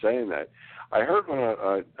actually saying that. I heard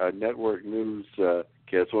on a network news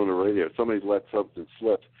cast on the radio, somebody let something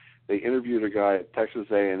slip. They interviewed a guy at Texas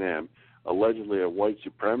A&M, allegedly a white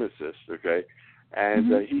supremacist, okay,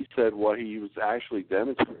 and he said what he was actually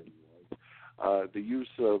demonstrating was the use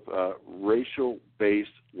of racial-based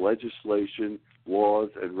legislation, laws,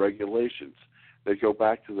 and regulations that go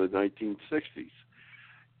back to the 1960s.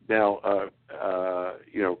 Now,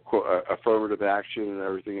 affirmative action and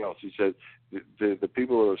everything else. He said the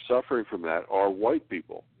people that are suffering from that are white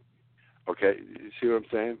people. Okay, you see what I'm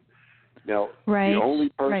saying? Now, the only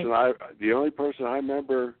person I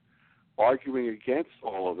remember arguing against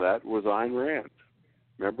all of that was Ayn Rand.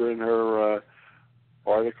 Remember in her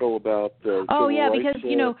article about civil rights, because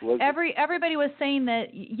everybody was saying that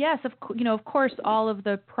yes, of course, all of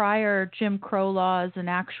the prior Jim Crow laws and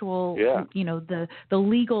actual the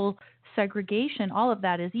legal segregation, all of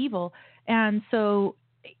that is evil, and so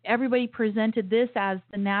everybody presented this as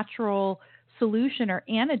the natural solution or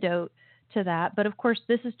antidote to that. But of course,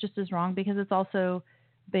 this is just as wrong because it's also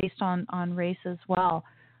based on race as well.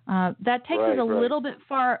 That takes us a little bit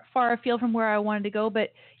far afield from where I wanted to go,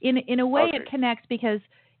 but in a way it connects because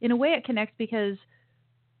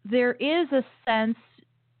there is a sense,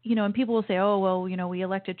 and people will say, oh well, we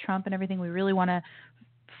elected Trump and everything, we really want to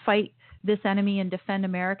fight this enemy and defend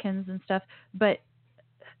Americans and stuff, but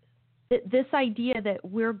this idea that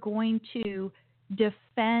we're going to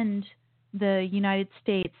defend the United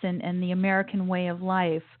States and the American way of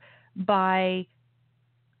life by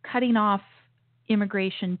cutting off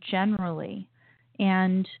immigration generally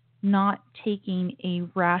and not taking a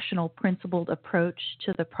rational, principled approach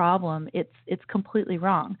to the problem, it's completely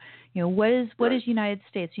wrong. What is United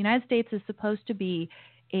States? The United States is supposed to be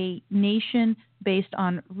a nation based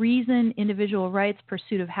on reason, individual rights,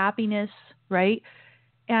 pursuit of happiness, right?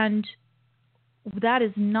 And that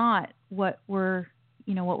is not what we're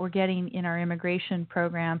getting in our immigration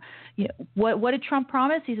program. What did Trump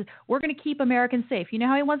promise? He says, we're going to keep Americans safe. You know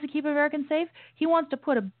how he wants to keep Americans safe? He wants to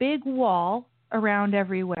put a big wall around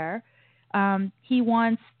everywhere. He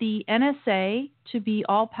wants the NSA to be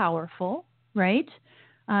all powerful, right?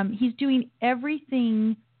 He's doing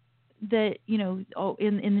everything that, in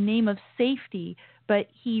the name of safety, but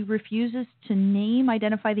he refuses to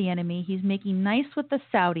identify the enemy. He's making nice with the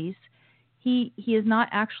Saudis. He is not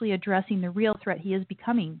actually addressing the real threat. He is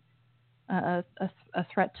becoming a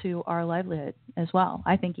threat to our livelihood as well.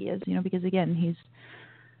 I think he is, because again, he's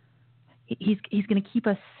going to keep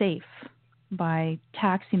us safe by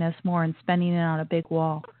taxing us more and spending it on a big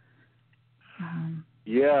wall. Like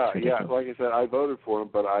I said, I voted for him,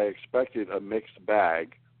 but I expected a mixed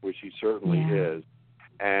bag, which he certainly is.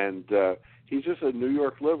 And he's just a New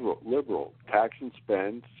York liberal. Tax and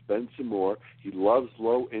spend some more. He loves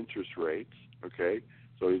low interest rates, okay?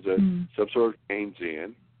 So he's some sort of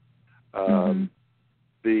Keynesian.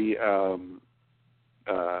 The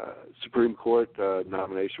Supreme Court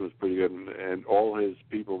nomination was pretty good, and all his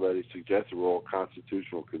people that he suggested were all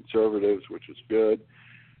constitutional conservatives, which is good.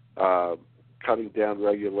 Cutting down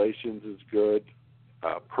regulations is good.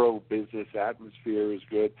 Pro-business atmosphere is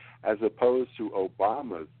good, as opposed to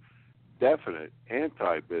Obama's definite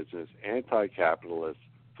anti-business, anti-capitalist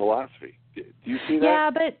philosophy. Do you see that? Yeah,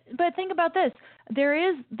 but think about this. There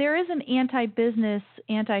is an anti-business,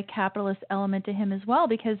 anti-capitalist element to him as well,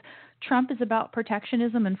 because Trump is about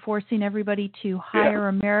protectionism and forcing everybody to hire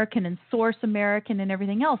American and source American and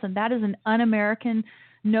everything else, and that is an un-American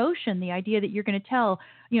notion. The idea that you're going to tell,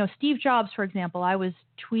 Steve Jobs, for example. I was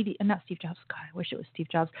tweeting, not Steve Jobs. God, I wish it was Steve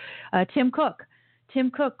Jobs. Tim Cook. Tim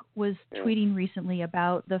Cook was tweeting recently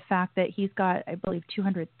about the fact that he's got, I believe,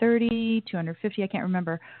 230, 250, I can't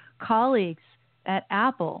remember, colleagues at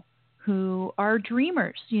Apple who are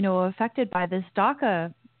dreamers, affected by this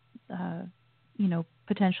DACA,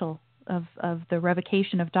 potential of the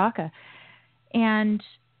revocation of DACA. And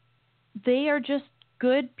they are just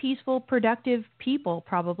good, peaceful, productive people,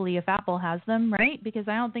 probably, if Apple has them, right? Because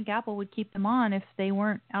I don't think Apple would keep them on if they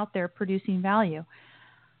weren't out there producing value.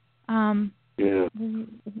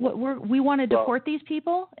 We want to deport these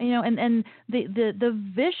people, and the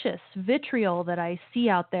vicious vitriol that I see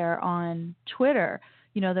out there on Twitter,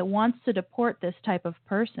 that wants to deport this type of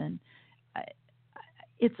person.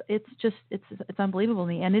 It's unbelievable to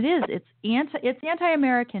me, and it's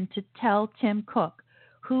anti-American to tell Tim Cook,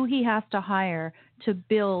 who he has to hire to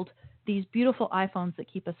build these beautiful iPhones that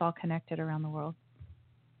keep us all connected around the world.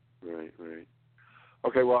 Right.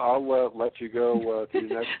 Okay, well, I'll let you go to the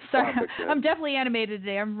next Sorry, topic then. I'm definitely animated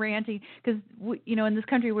today. I'm ranting because, in this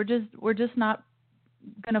country, we're just not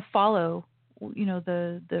going to follow,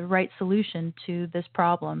 the right solution to this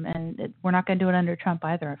problem, and we're not going to do it under Trump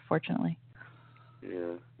either, unfortunately.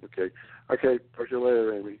 Yeah. Okay. Talk to you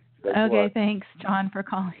later, Amy. Thanks a Okay, lot. thanks, John, for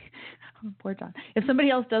calling. Oh, poor John. If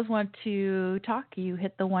somebody else does want to talk, you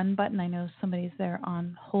hit the one button. I know somebody's there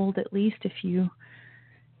on hold at least. If you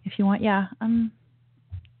want, yeah.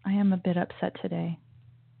 I am a bit upset today,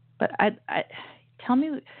 but I tell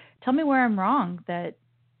me where I'm wrong. That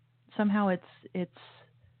somehow it's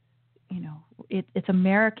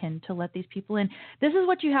American to let these people in. This is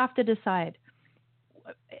what you have to decide.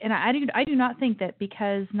 And I do not think that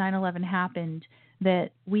because 9/11 happened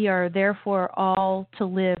that we are therefore all to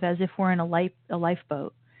live as if we're in a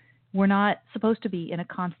lifeboat. We're not supposed to be in a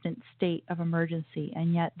constant state of emergency,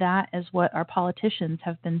 and yet that is what our politicians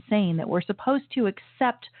have been saying, that we're supposed to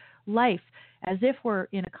accept life as if we're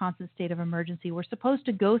in a constant state of emergency. We're supposed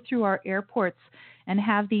to go through our airports and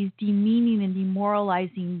have these demeaning and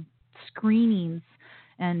demoralizing screenings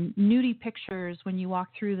and nudie pictures when you walk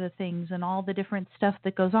through the things and all the different stuff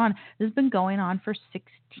that goes on. This has been going on for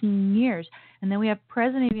 16 years. And then we have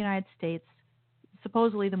President of the United States,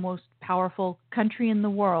 supposedly the most powerful country in the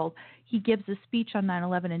world. He gives a speech on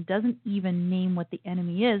 9/11 and doesn't even name what the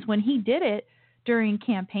enemy is. When he did it during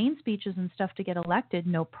campaign speeches and stuff to get elected,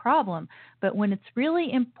 no problem. But when it's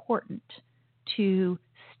really important to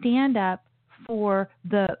stand up for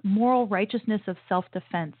the moral righteousness of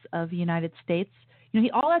self-defense of the United States,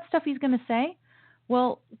 all that stuff he's going to say,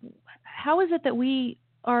 well, how is it that we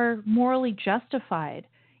are morally justified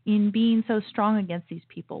in being so strong against these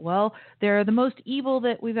people? Well, they're the most evil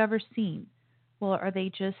that we've ever seen. Well, are they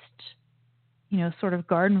just, sort of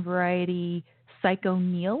garden variety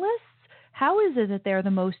psycho-nihilists? How is it that they're the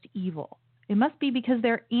most evil? It must be because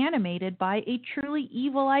they're animated by a truly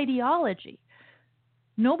evil ideology.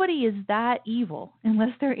 Nobody is that evil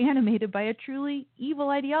unless they're animated by a truly evil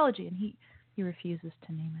ideology, and he refuses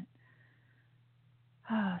to name it.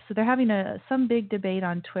 So they're having some big debate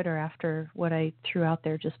on Twitter after what I threw out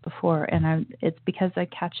there just before, and it's because I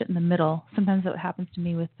catch it in the middle. Sometimes it happens to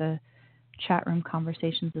me with the chat room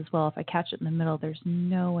conversations as well. If I catch it in the middle, there's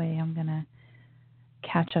no way I'm going to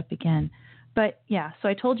catch up again. But yeah, so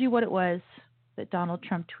I told you what it was that Donald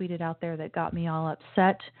Trump tweeted out there that got me all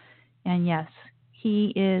upset. And yes,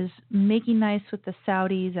 he is making nice with the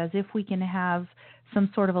Saudis as if we can have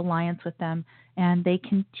some sort of alliance with them, and they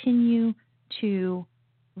continue to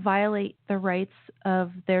violate the rights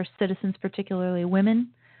of their citizens, particularly women,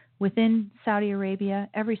 within Saudi Arabia.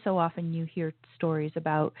 Every so often you hear stories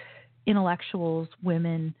about intellectuals,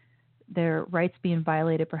 women, their rights being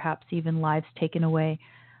violated, perhaps even lives taken away.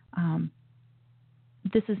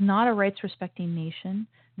 This is not a rights-respecting nation.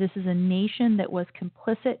 This is a nation that was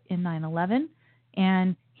complicit in 9/11,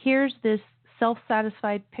 and here's this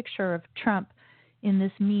self-satisfied picture of Trump in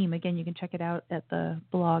this meme. Again, you can check it out at the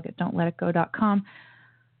blog at don'tletitgo.com.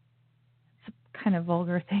 It's a kind of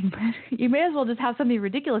vulgar thing, but you may as well just have something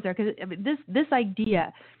ridiculous there, because this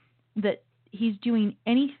idea that he's doing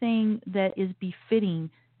anything that is befitting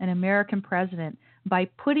an American president by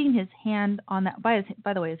putting his hand on that.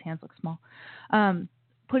 By the way, his hands look small.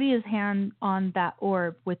 Putting his hand on that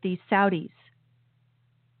orb with these Saudis,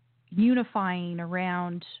 unifying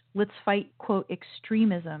around let's fight, quote,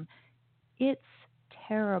 extremism. It's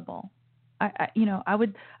terrible. I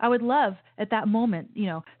would love at that moment,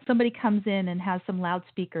 somebody comes in and has some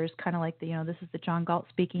loudspeakers, kind of like this is the John Galt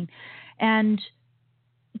speaking, and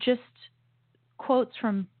just quotes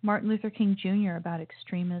from Martin Luther King Jr. about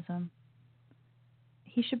extremism.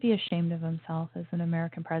 He should be ashamed of himself as an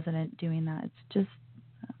American president doing that. It's just,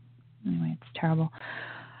 anyway, it's terrible.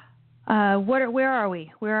 Where are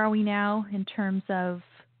we? Where are we now in terms of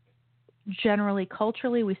generally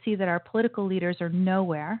culturally? We see that our political leaders are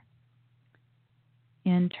nowhere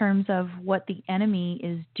in terms of what the enemy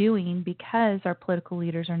is doing, because our political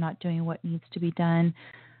leaders are not doing what needs to be done.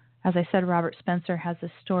 As I said, Robert Spencer has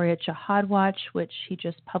a story at Jihad Watch, which he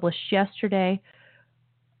just published yesterday.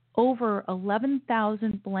 Over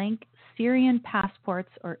 11,000 blank Syrian passports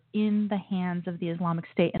are in the hands of the Islamic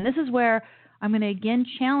State. And this is where I'm going to again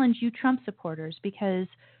challenge you Trump supporters, because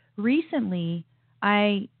recently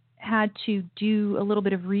I had to do a little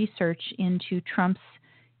bit of research into Trump's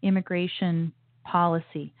immigration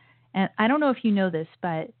policy. And I don't know if you know this,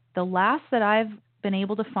 but the last that I've been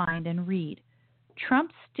able to find and read,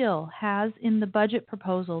 Trump still has in the budget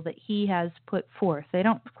proposal that he has put forth.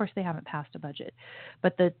 Of course, they haven't passed a budget,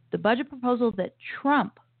 but the budget proposal that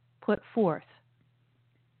Trump put forth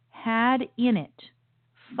had in it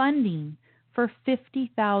funding for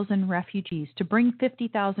 50,000 refugees, to bring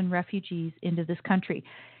 50,000 refugees into this country.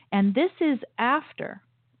 And this is after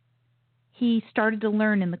he started to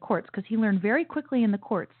learn in the courts, because he learned very quickly in the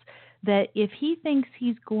courts that if he thinks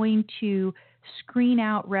he's going to screen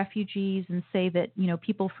out refugees and say that,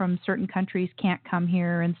 people from certain countries can't come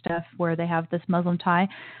here and stuff where they have this Muslim tie,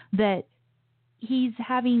 that he's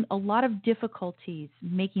having a lot of difficulties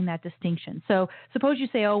making that distinction. So suppose you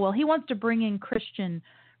say, oh, well, he wants to bring in Christian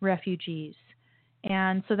refugees.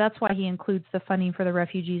 And so that's why he includes the funding for the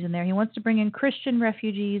refugees in there. He wants to bring in Christian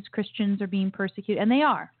refugees. Christians are being persecuted, and they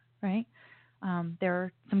are, right? There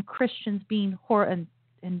are some Christians being and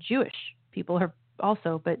Jewish people are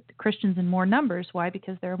also, but Christians in more numbers. Why?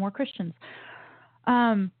 Because there are more Christians.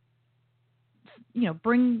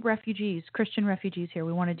 Bring refugees, Christian refugees here.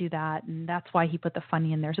 We want to do that, and that's why he put the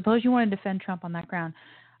funding in there. Suppose you want to defend Trump on that ground.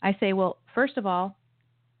 I say, well, first of all,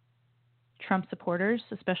 Trump supporters,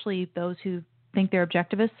 especially those who think they're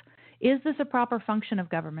objectivists, is this a proper function of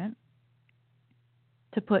government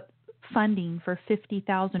to put funding for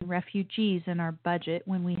 50,000 refugees in our budget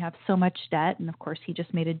when we have so much debt? And, of course, he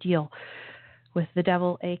just made a deal with the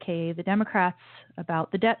devil, a.k.a. the Democrats,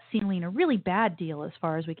 about the debt ceiling, a really bad deal as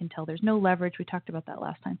far as we can tell. There's no leverage. We talked about that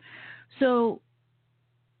last time. So,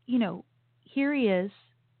 here he is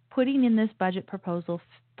putting in this budget proposal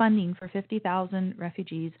funding for 50,000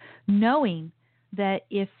 refugees, knowing that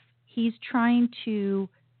if he's trying to,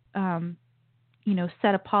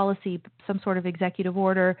 set a policy, some sort of executive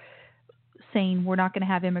order saying we're not going to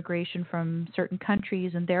have immigration from certain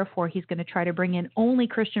countries, and therefore he's going to try to bring in only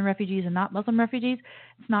Christian refugees and not Muslim refugees,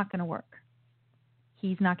 it's not going to work.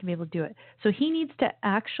 He's not going to be able to do it. So he needs to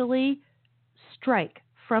actually strike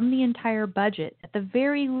from the entire budget. At the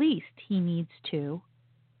very least, he needs to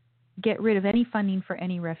get rid of any funding for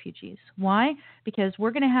any refugees. Why? Because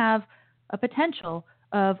we're going to have a potential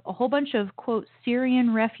of a whole bunch of, quote,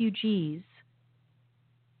 Syrian refugees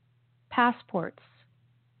passports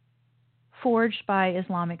forged by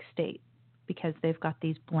Islamic State, because they've got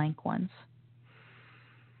these blank ones.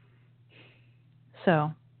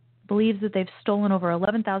 So, believes that they've stolen over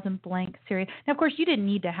 11,000 blank Syrian. Now, of course, you didn't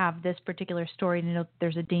need to have this particular story to know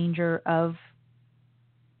there's a danger of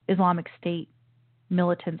Islamic State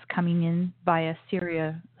militants coming in via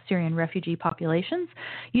Syrian refugee populations.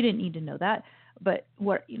 You didn't need to know that. But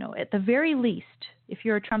at the very least, if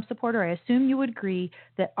you're a Trump supporter, I assume you would agree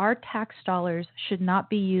that our tax dollars should not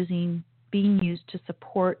be being used to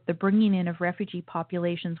support the bringing in of refugee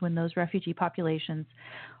populations when those refugee populations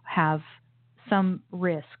have some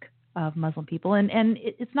risk of Muslim people. And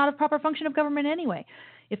it's not a proper function of government anyway.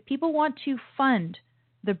 If people want to fund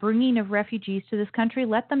the bringing of refugees to this country,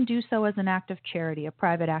 let them do so as an act of charity, a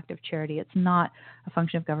private act of charity. It's not a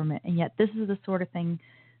function of government. And yet this is the sort of thing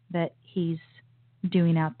that he's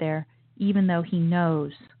doing out there, even though he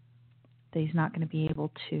knows that he's not going to be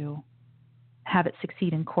able to have it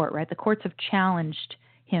succeed in court, right? The courts have challenged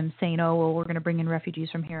him, saying, oh, well, we're going to bring in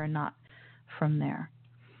refugees from here and not from there.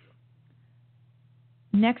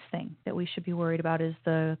 Next thing that we should be worried about is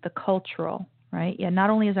the cultural, right? Yeah,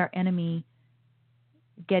 not only is our enemy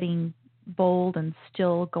getting bold and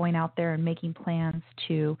still going out there and making plans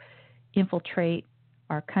to infiltrate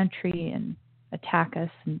our country and attack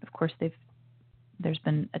us, and of course there's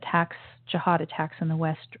been attacks, jihad attacks in the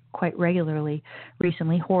West quite regularly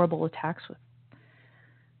recently, horrible attacks with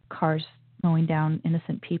cars mowing down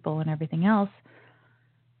innocent people and everything else.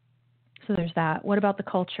 So there's that. What about the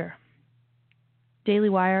culture? Daily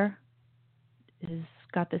Wire has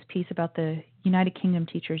got this piece about the United Kingdom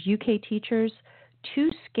teachers, UK teachers,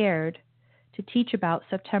 too scared to teach about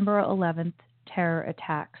September 11th terror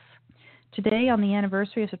attacks. Today, on the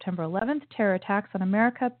anniversary of September 11th terror attacks on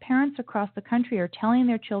America, parents across the country are telling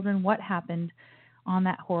their children what happened on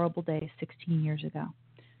that horrible day 16 years ago.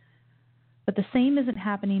 But the same isn't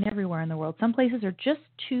happening everywhere in the world. Some places are just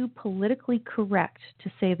too politically correct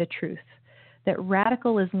to say the truth. That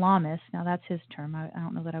radical Islamists, now that's his term, I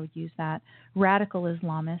don't know that I would use that, radical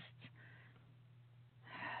Islamists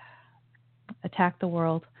attack the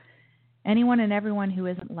world. Anyone and everyone who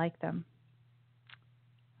isn't like them.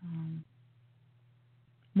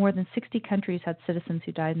 More than 60 countries had citizens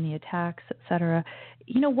who died in the attacks, etc.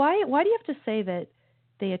 Why do you have to say that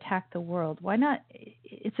they attacked the world? Why not?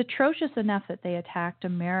 It's atrocious enough that they attacked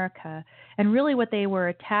America. And really what they were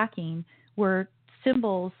attacking were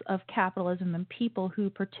symbols of capitalism and people who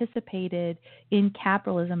participated in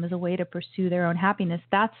capitalism as a way to pursue their own happiness.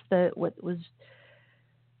 That's what was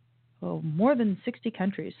more than 60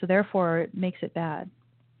 countries, so therefore it makes it bad.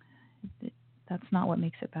 That's not what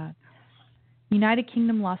makes it bad. United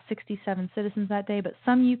Kingdom lost 67 citizens that day, but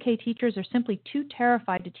some UK teachers are simply too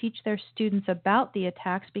terrified to teach their students about the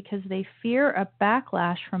attacks because they fear a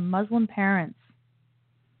backlash from Muslim parents.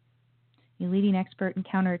 A leading expert in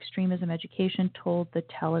counter-extremism education told The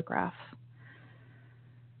Telegraph.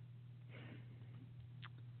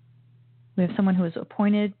 We have someone who was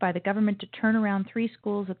appointed by the government to turn around 3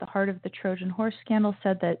 schools at the heart of the Trojan horse scandal,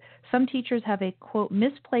 said that some teachers have a, quote,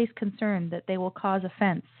 misplaced concern that they will cause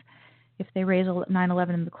offense if they raise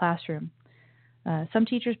 9/11 in the classroom. Some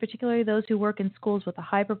teachers, particularly those who work in schools with a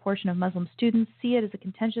high proportion of Muslim students, see it as a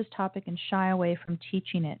contentious topic and shy away from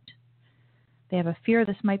teaching it. They have a fear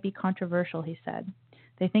this might be controversial, he said.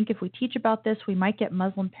 They think if we teach about this, we might get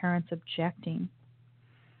Muslim parents objecting.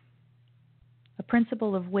 A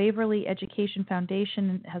principal of Waverly Education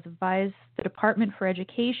Foundation has advised the Department for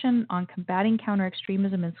Education on combating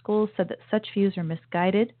counter-extremism in schools, said that such views are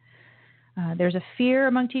misguided. There's a fear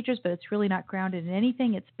among teachers, but it's really not grounded in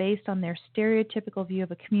anything. It's based on their stereotypical view of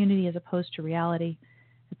a community as opposed to reality,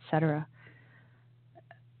 etc.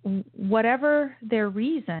 Whatever their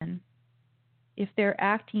reason, if they're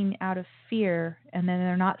acting out of fear and then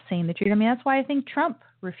they're not saying the truth. I mean, that's why I think Trump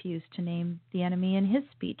refused to name the enemy in his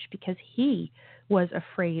speech, because he was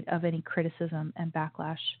afraid of any criticism and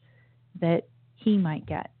backlash that he might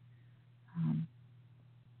get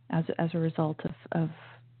as a result of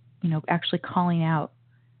actually calling out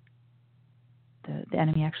the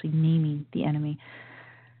enemy, actually naming the enemy.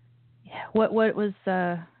 What was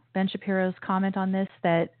Ben Shapiro's comment on this?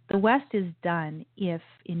 That the West is done if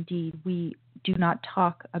indeed we do not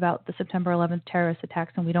talk about the September 11th terrorist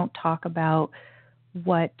attacks and we don't talk about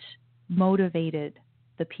what motivated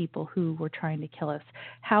the people who were trying to kill us.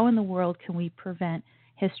 How in the world can we prevent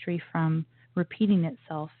history from repeating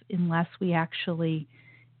itself unless we actually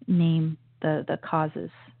name the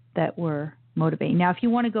causes that were motivating? Now, if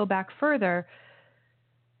you want to go back further,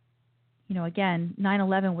 again,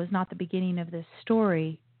 9/11 was not the beginning of this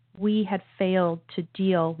story. We had failed to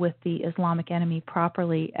deal with the Islamic enemy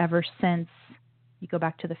properly ever since you go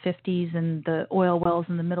back to the 50s and the oil wells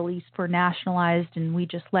in the Middle East were nationalized and we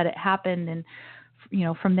just let it happen. And,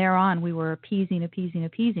 from there on, we were appeasing.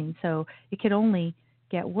 So it could only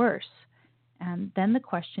get worse. And then the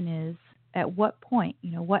question is, at what point,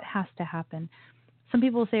 what has to happen? Some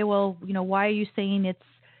people say, well, why are you saying it's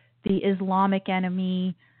the Islamic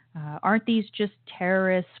enemy? Aren't these just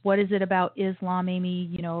terrorists? What is it about Islam,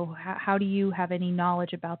 Amy? How do you have any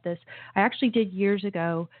knowledge about this? I actually did years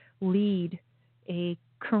ago lead a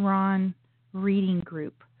Quran reading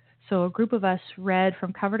group. So a group of us read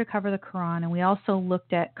from cover to cover the Quran, and we also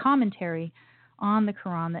looked at commentary on the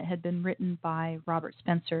Quran that had been written by Robert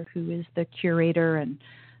Spencer, who is the curator and,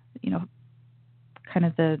 kind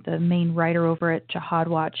of the main writer over at Jihad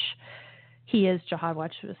Watch. He is Jihad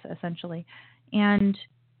Watch, essentially. And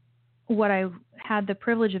what I had the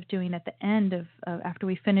privilege of doing at the end of after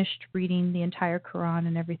we finished reading the entire Quran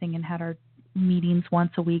and everything and had our meetings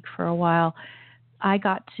once a week for a while, I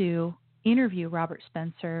got to interview Robert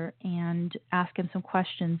Spencer and ask him some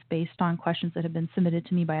questions based on questions that have been submitted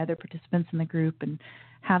to me by other participants in the group and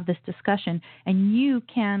have this discussion. And you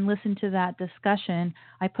can listen to that discussion.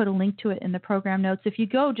 I put a link to it in the program notes. If you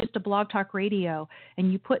go just to Blog Talk Radio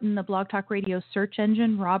and you put in the Blog Talk Radio search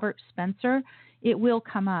engine, Robert Spencer, it will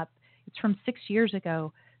come up. It's from 6 years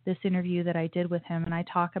ago, this interview that I did with him, and I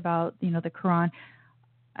talk about, the Quran.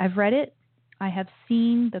 I've read it. I have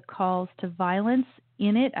seen the calls to violence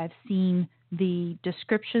in it. I've seen the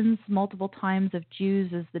descriptions multiple times of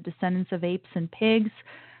Jews as the descendants of apes and pigs,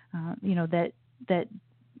 that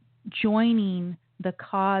joining the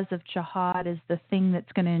cause of jihad is the thing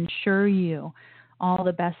that's going to ensure you all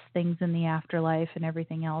the best things in the afterlife and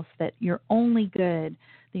everything else, that you're only good.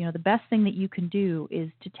 The best thing that you can do is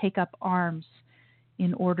to take up arms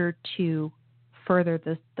in order to further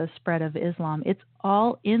the spread of Islam. It's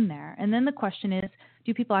all in there. And then the question is,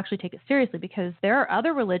 do people actually take it seriously? Because there are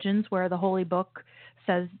other religions where the Holy Book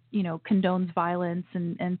says, condones violence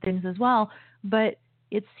and things as well. But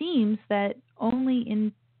it seems that only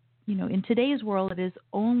in today's world, it is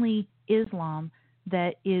only Islam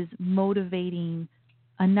that is motivating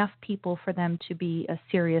enough people for them to be a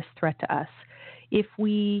serious threat to us. If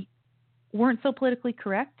we weren't so politically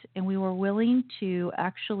correct and we were willing to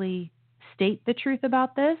actually state the truth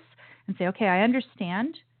about this and say, okay, I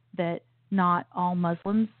understand that not all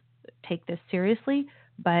Muslims take this seriously,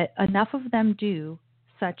 but enough of them do,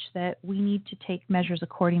 such that we need to take measures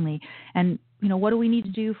accordingly. And, what do we need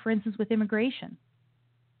to do, for instance, with immigration?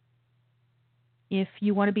 If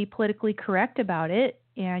you want to be politically correct about it,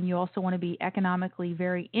 and you also want to be economically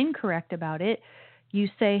very incorrect about it, you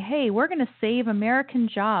say, hey, we're going to save American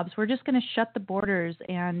jobs. We're just going to shut the borders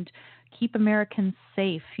and keep Americans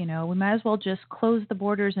safe. We might as well just close the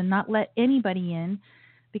borders and not let anybody in,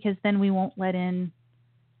 because then we won't let in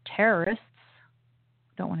terrorists.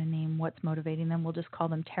 Don't want to name what's motivating them. We'll just call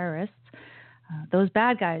them terrorists. Those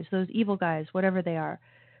bad guys, those evil guys, whatever they are.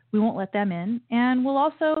 We won't let them in. And we'll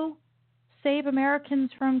also save Americans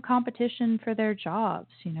from competition for their jobs,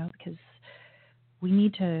 because we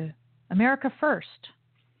need to, America first.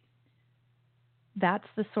 That's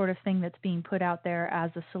the sort of thing that's being put out there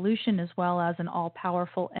as a solution, as well as an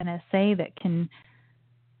all-powerful NSA that can,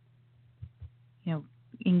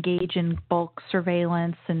 engage in bulk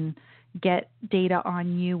surveillance and get data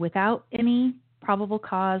on you without any probable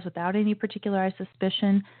cause, without any particularized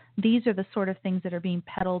suspicion. These are the sort of things that are being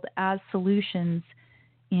peddled as solutions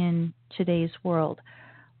in today's world.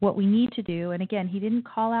 What we need to do, and again, he didn't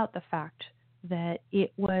call out the fact that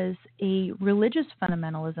it was a religious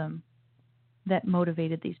fundamentalism that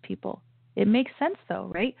motivated these people. It makes sense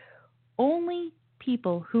though, right? Only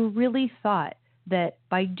people who really thought that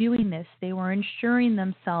by doing this they were ensuring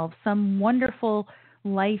themselves some wonderful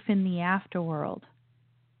life in the afterworld,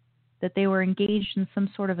 that they were engaged in some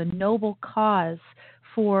sort of a noble cause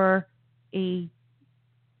for a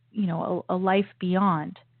life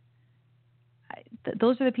beyond.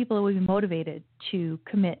 Those are the people who would be motivated to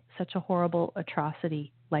commit such a horrible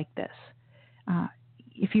atrocity like this.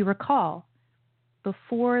 If you recall,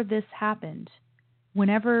 before this happened,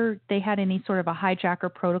 whenever they had any sort of a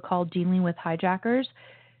hijacker protocol dealing with hijackers,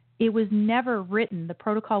 it was never written, the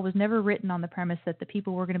protocol was never written on the premise that the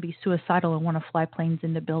people were going to be suicidal and want to fly planes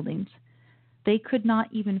into buildings. They could not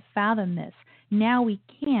even fathom this. Now we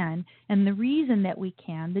can, and the reason that we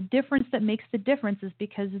can, the difference that makes the difference is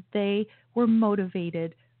because they were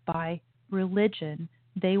motivated by religion.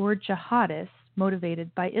 They were jihadists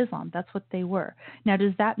motivated by Islam. That's what they were. Now,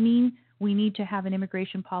 does that mean we need to have an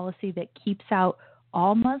immigration policy that keeps out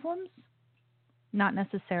all Muslims? Not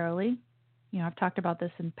necessarily. I've talked about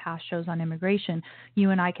this in past shows on immigration.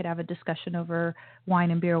 You and I could have a discussion over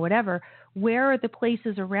wine and beer or whatever. Where are the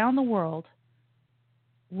places around the world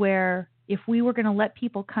where if we were going to let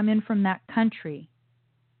people come in from that country,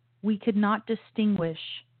 we could not distinguish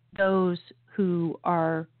those who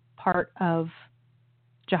are part of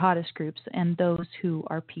jihadist groups and those who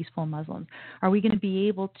are peaceful Muslims? Are we going to be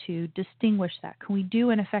able to distinguish that? Can we do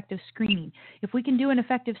an effective screening? If we can do an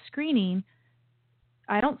effective screening,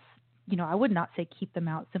 I would not say keep them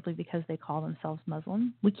out simply because they call themselves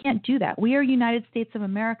Muslim. We can't do that. We are United States of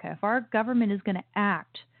America. If our government is going to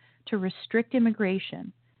act to restrict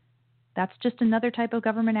immigration, that's just another type of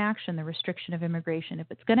government action, the restriction of immigration. If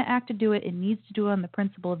it's going to act to do it, it needs to do it on the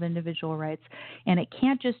principle of individual rights. And it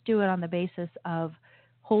can't just do it on the basis of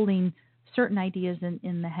holding certain ideas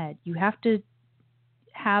in the head. You have to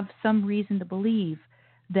have some reason to believe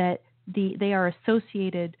that they are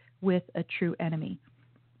associated with a true enemy.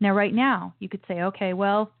 Now, right now, you could say, okay,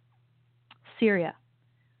 well, Syria.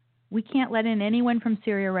 We can't let in anyone from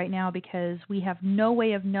Syria right now because we have no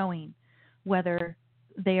way of knowing whether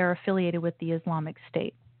they are affiliated with the Islamic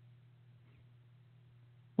State,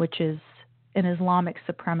 which is an Islamic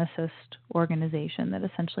supremacist organization that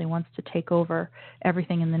essentially wants to take over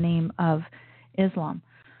everything in the name of Islam.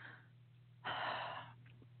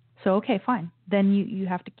 So, okay, fine. Then you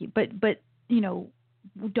have to keep, but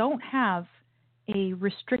don't have a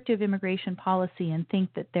restrictive immigration policy and think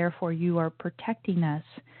that therefore you are protecting us.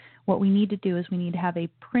 What we need to do is we need to have a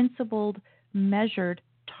principled, measured,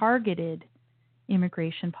 targeted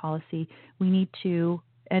immigration policy. We need to,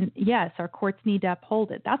 and yes, our courts need to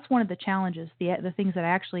uphold it. That's one of the challenges. The things that I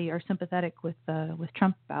actually are sympathetic with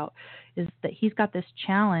Trump about is that he's got this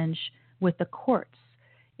challenge with the courts,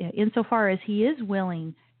 insofar as he is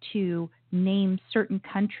willing to name certain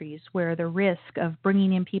countries where the risk of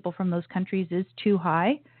bringing in people from those countries is too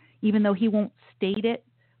high, even though he won't state it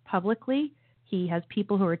publicly. He has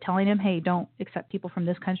people who are telling him, hey, don't accept people from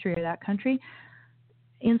this country or that country.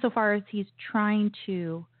 Insofar as he's trying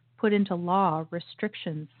to put into law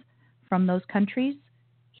restrictions from those countries,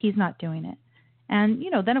 he's not doing it. And,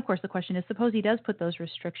 then, of course, the question is, suppose he does put those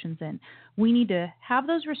restrictions in. We need to have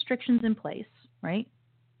those restrictions in place, right?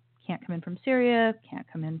 Can't come in from Syria, can't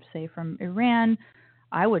come in, say, from Iran.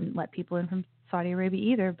 I wouldn't let people in from Saudi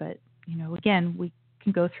Arabia either, but, again, we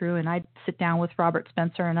can go through and I'd sit down with Robert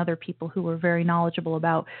Spencer and other people who were very knowledgeable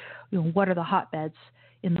about, what are the hotbeds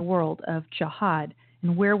in the world of jihad.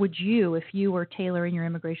 And where would you, if you were tailoring your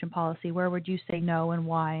immigration policy, where would you say no and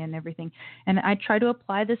why and everything? And I try to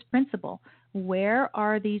apply this principle. Where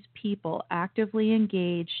are these people actively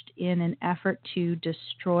engaged in an effort to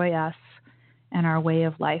destroy us and our way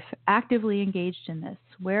of life? Actively engaged in this?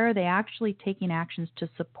 Where are they actually taking actions to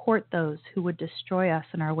support those who would destroy us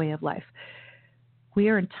and our way of life? We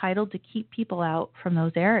are entitled to keep people out from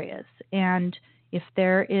those areas. And if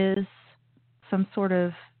there is some sort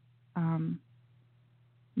of,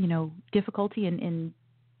 difficulty in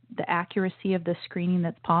the accuracy of the screening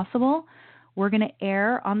that's possible, we're going to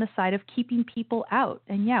err on the side of keeping people out.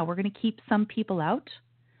 And yeah, we're going to keep some people out.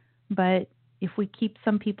 But if we keep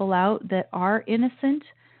some people out that are innocent,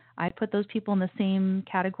 I put those people in the same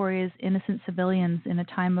category as innocent civilians in a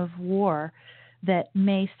time of war that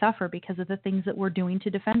may suffer because of the things that we're doing to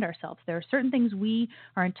defend ourselves. There are certain things we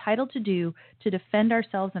are entitled to do to defend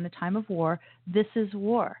ourselves in a time of war. This is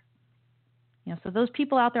war. So those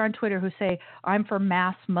people out there on Twitter who say, I'm for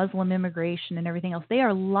mass Muslim immigration and everything else, they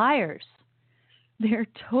are liars. They're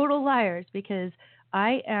total liars, because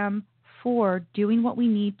I am for doing what we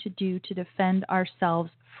need to do to defend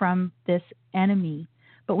ourselves from this enemy.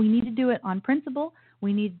 But we need to do it on principle.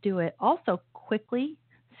 We need to do it also quickly.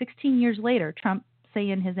 16 years later, Trump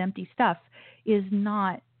saying his empty stuff is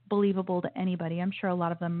not believable to anybody. I'm sure a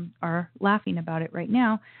lot of them are laughing about it right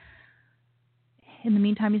now. In the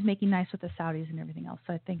meantime, he's making nice with the Saudis and everything else.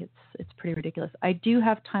 So I think it's pretty ridiculous. I do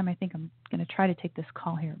have time. I think I'm going to try to take this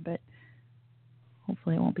call here, but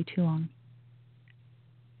hopefully it won't be too long.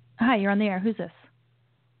 Hi, you're on the air. Who's this?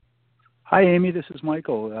 Hi, Amy. This is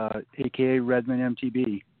Michael, a.k.a. Redmond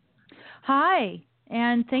MTB. Hi,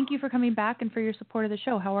 and thank you for coming back and for your support of the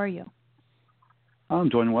show. How are you? I'm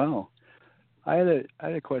doing well. I had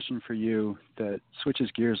a question for you that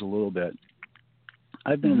switches gears a little bit.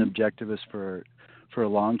 I've been an objectivist for a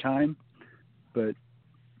long time, but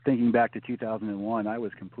thinking back to 2001, I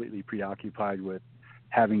was completely preoccupied with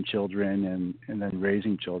having children and then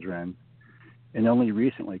raising children, and only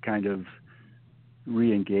recently kind of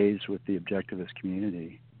re-engaged with the objectivist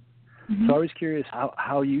community. Mm-hmm. So I was curious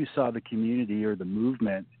how you saw the community or the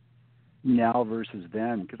movement now versus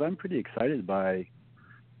then, because I'm pretty excited by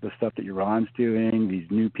the stuff that Iran's doing, these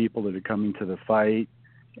new people that are coming to the fight,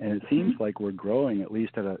 and it seems like we're growing, at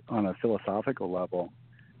least on a philosophical level.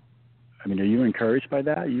 I mean, are you encouraged by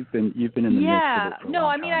that? You've been in the midst of it for a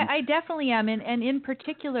long time. I definitely am, and in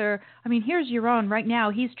particular, here's Yaron right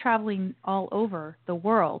now. He's traveling all over the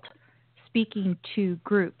world, speaking to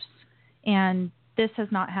groups, and this has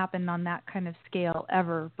not happened on that kind of scale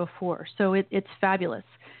ever before. So it's fabulous.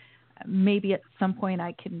 Maybe at some point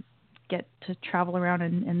I can get to travel around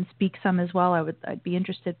and speak some as well. I'd be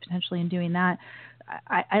interested potentially in doing that.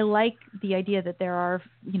 I like the idea that there are,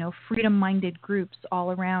 freedom-minded groups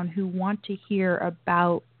all around who want to hear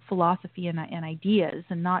about philosophy and ideas,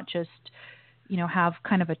 and not just, have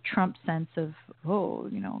kind of a Trump sense of,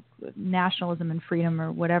 nationalism and freedom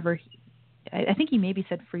or whatever. I think he maybe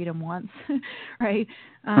said freedom once, right?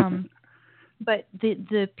 But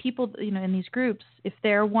the people, in these groups, if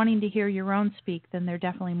they're wanting to hear your own speak, then they're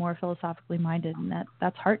definitely more philosophically minded, and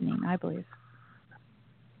that's heartening, I believe.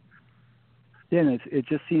 Yeah, and it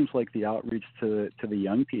just seems like the outreach to the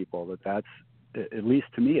young people that's at least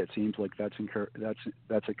to me it seems like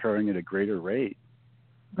that's occurring at a greater rate.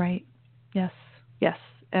 Right. Yes.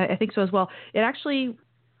 I think so as well. It actually,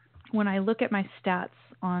 when I look at my stats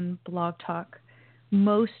on Blog Talk,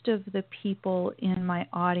 most of the people in my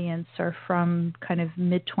audience are from kind of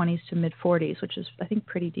mid-20s to mid-40s, which is, I think,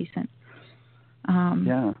 pretty decent.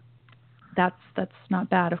 Yeah. That's not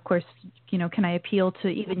bad. Of course, can I appeal to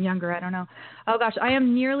even younger? I don't know. Oh, gosh, I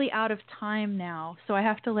am nearly out of time now, so I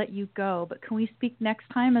have to let you go. But can we speak next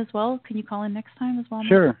time as well? Can you call in next time as well?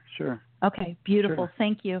 Sure. Okay, beautiful. Sure.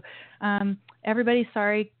 Thank you. Everybody,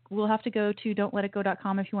 sorry, we'll have to go to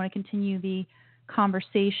don'tletitgo.com if you want to continue the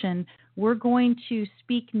conversation. We're going to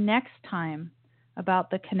speak next time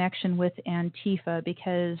about the connection with Antifa,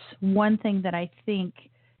 because one thing that I think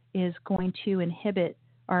is going to inhibit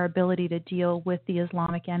our ability to deal with the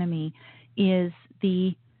Islamic enemy is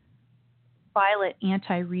the violent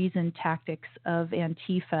anti-reason tactics of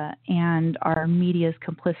Antifa and our media's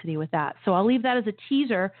complicity with that. So I'll leave that as a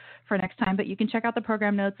teaser for next time, but you can check out the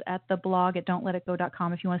program notes at the blog at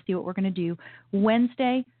don'tletitgo.com if you want to see what we're going to do.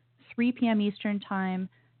 Wednesday, 3 p.m. Eastern Time,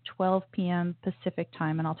 12 p.m. Pacific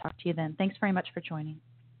Time, and I'll talk to you then. Thanks very much for joining.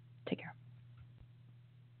 Take care.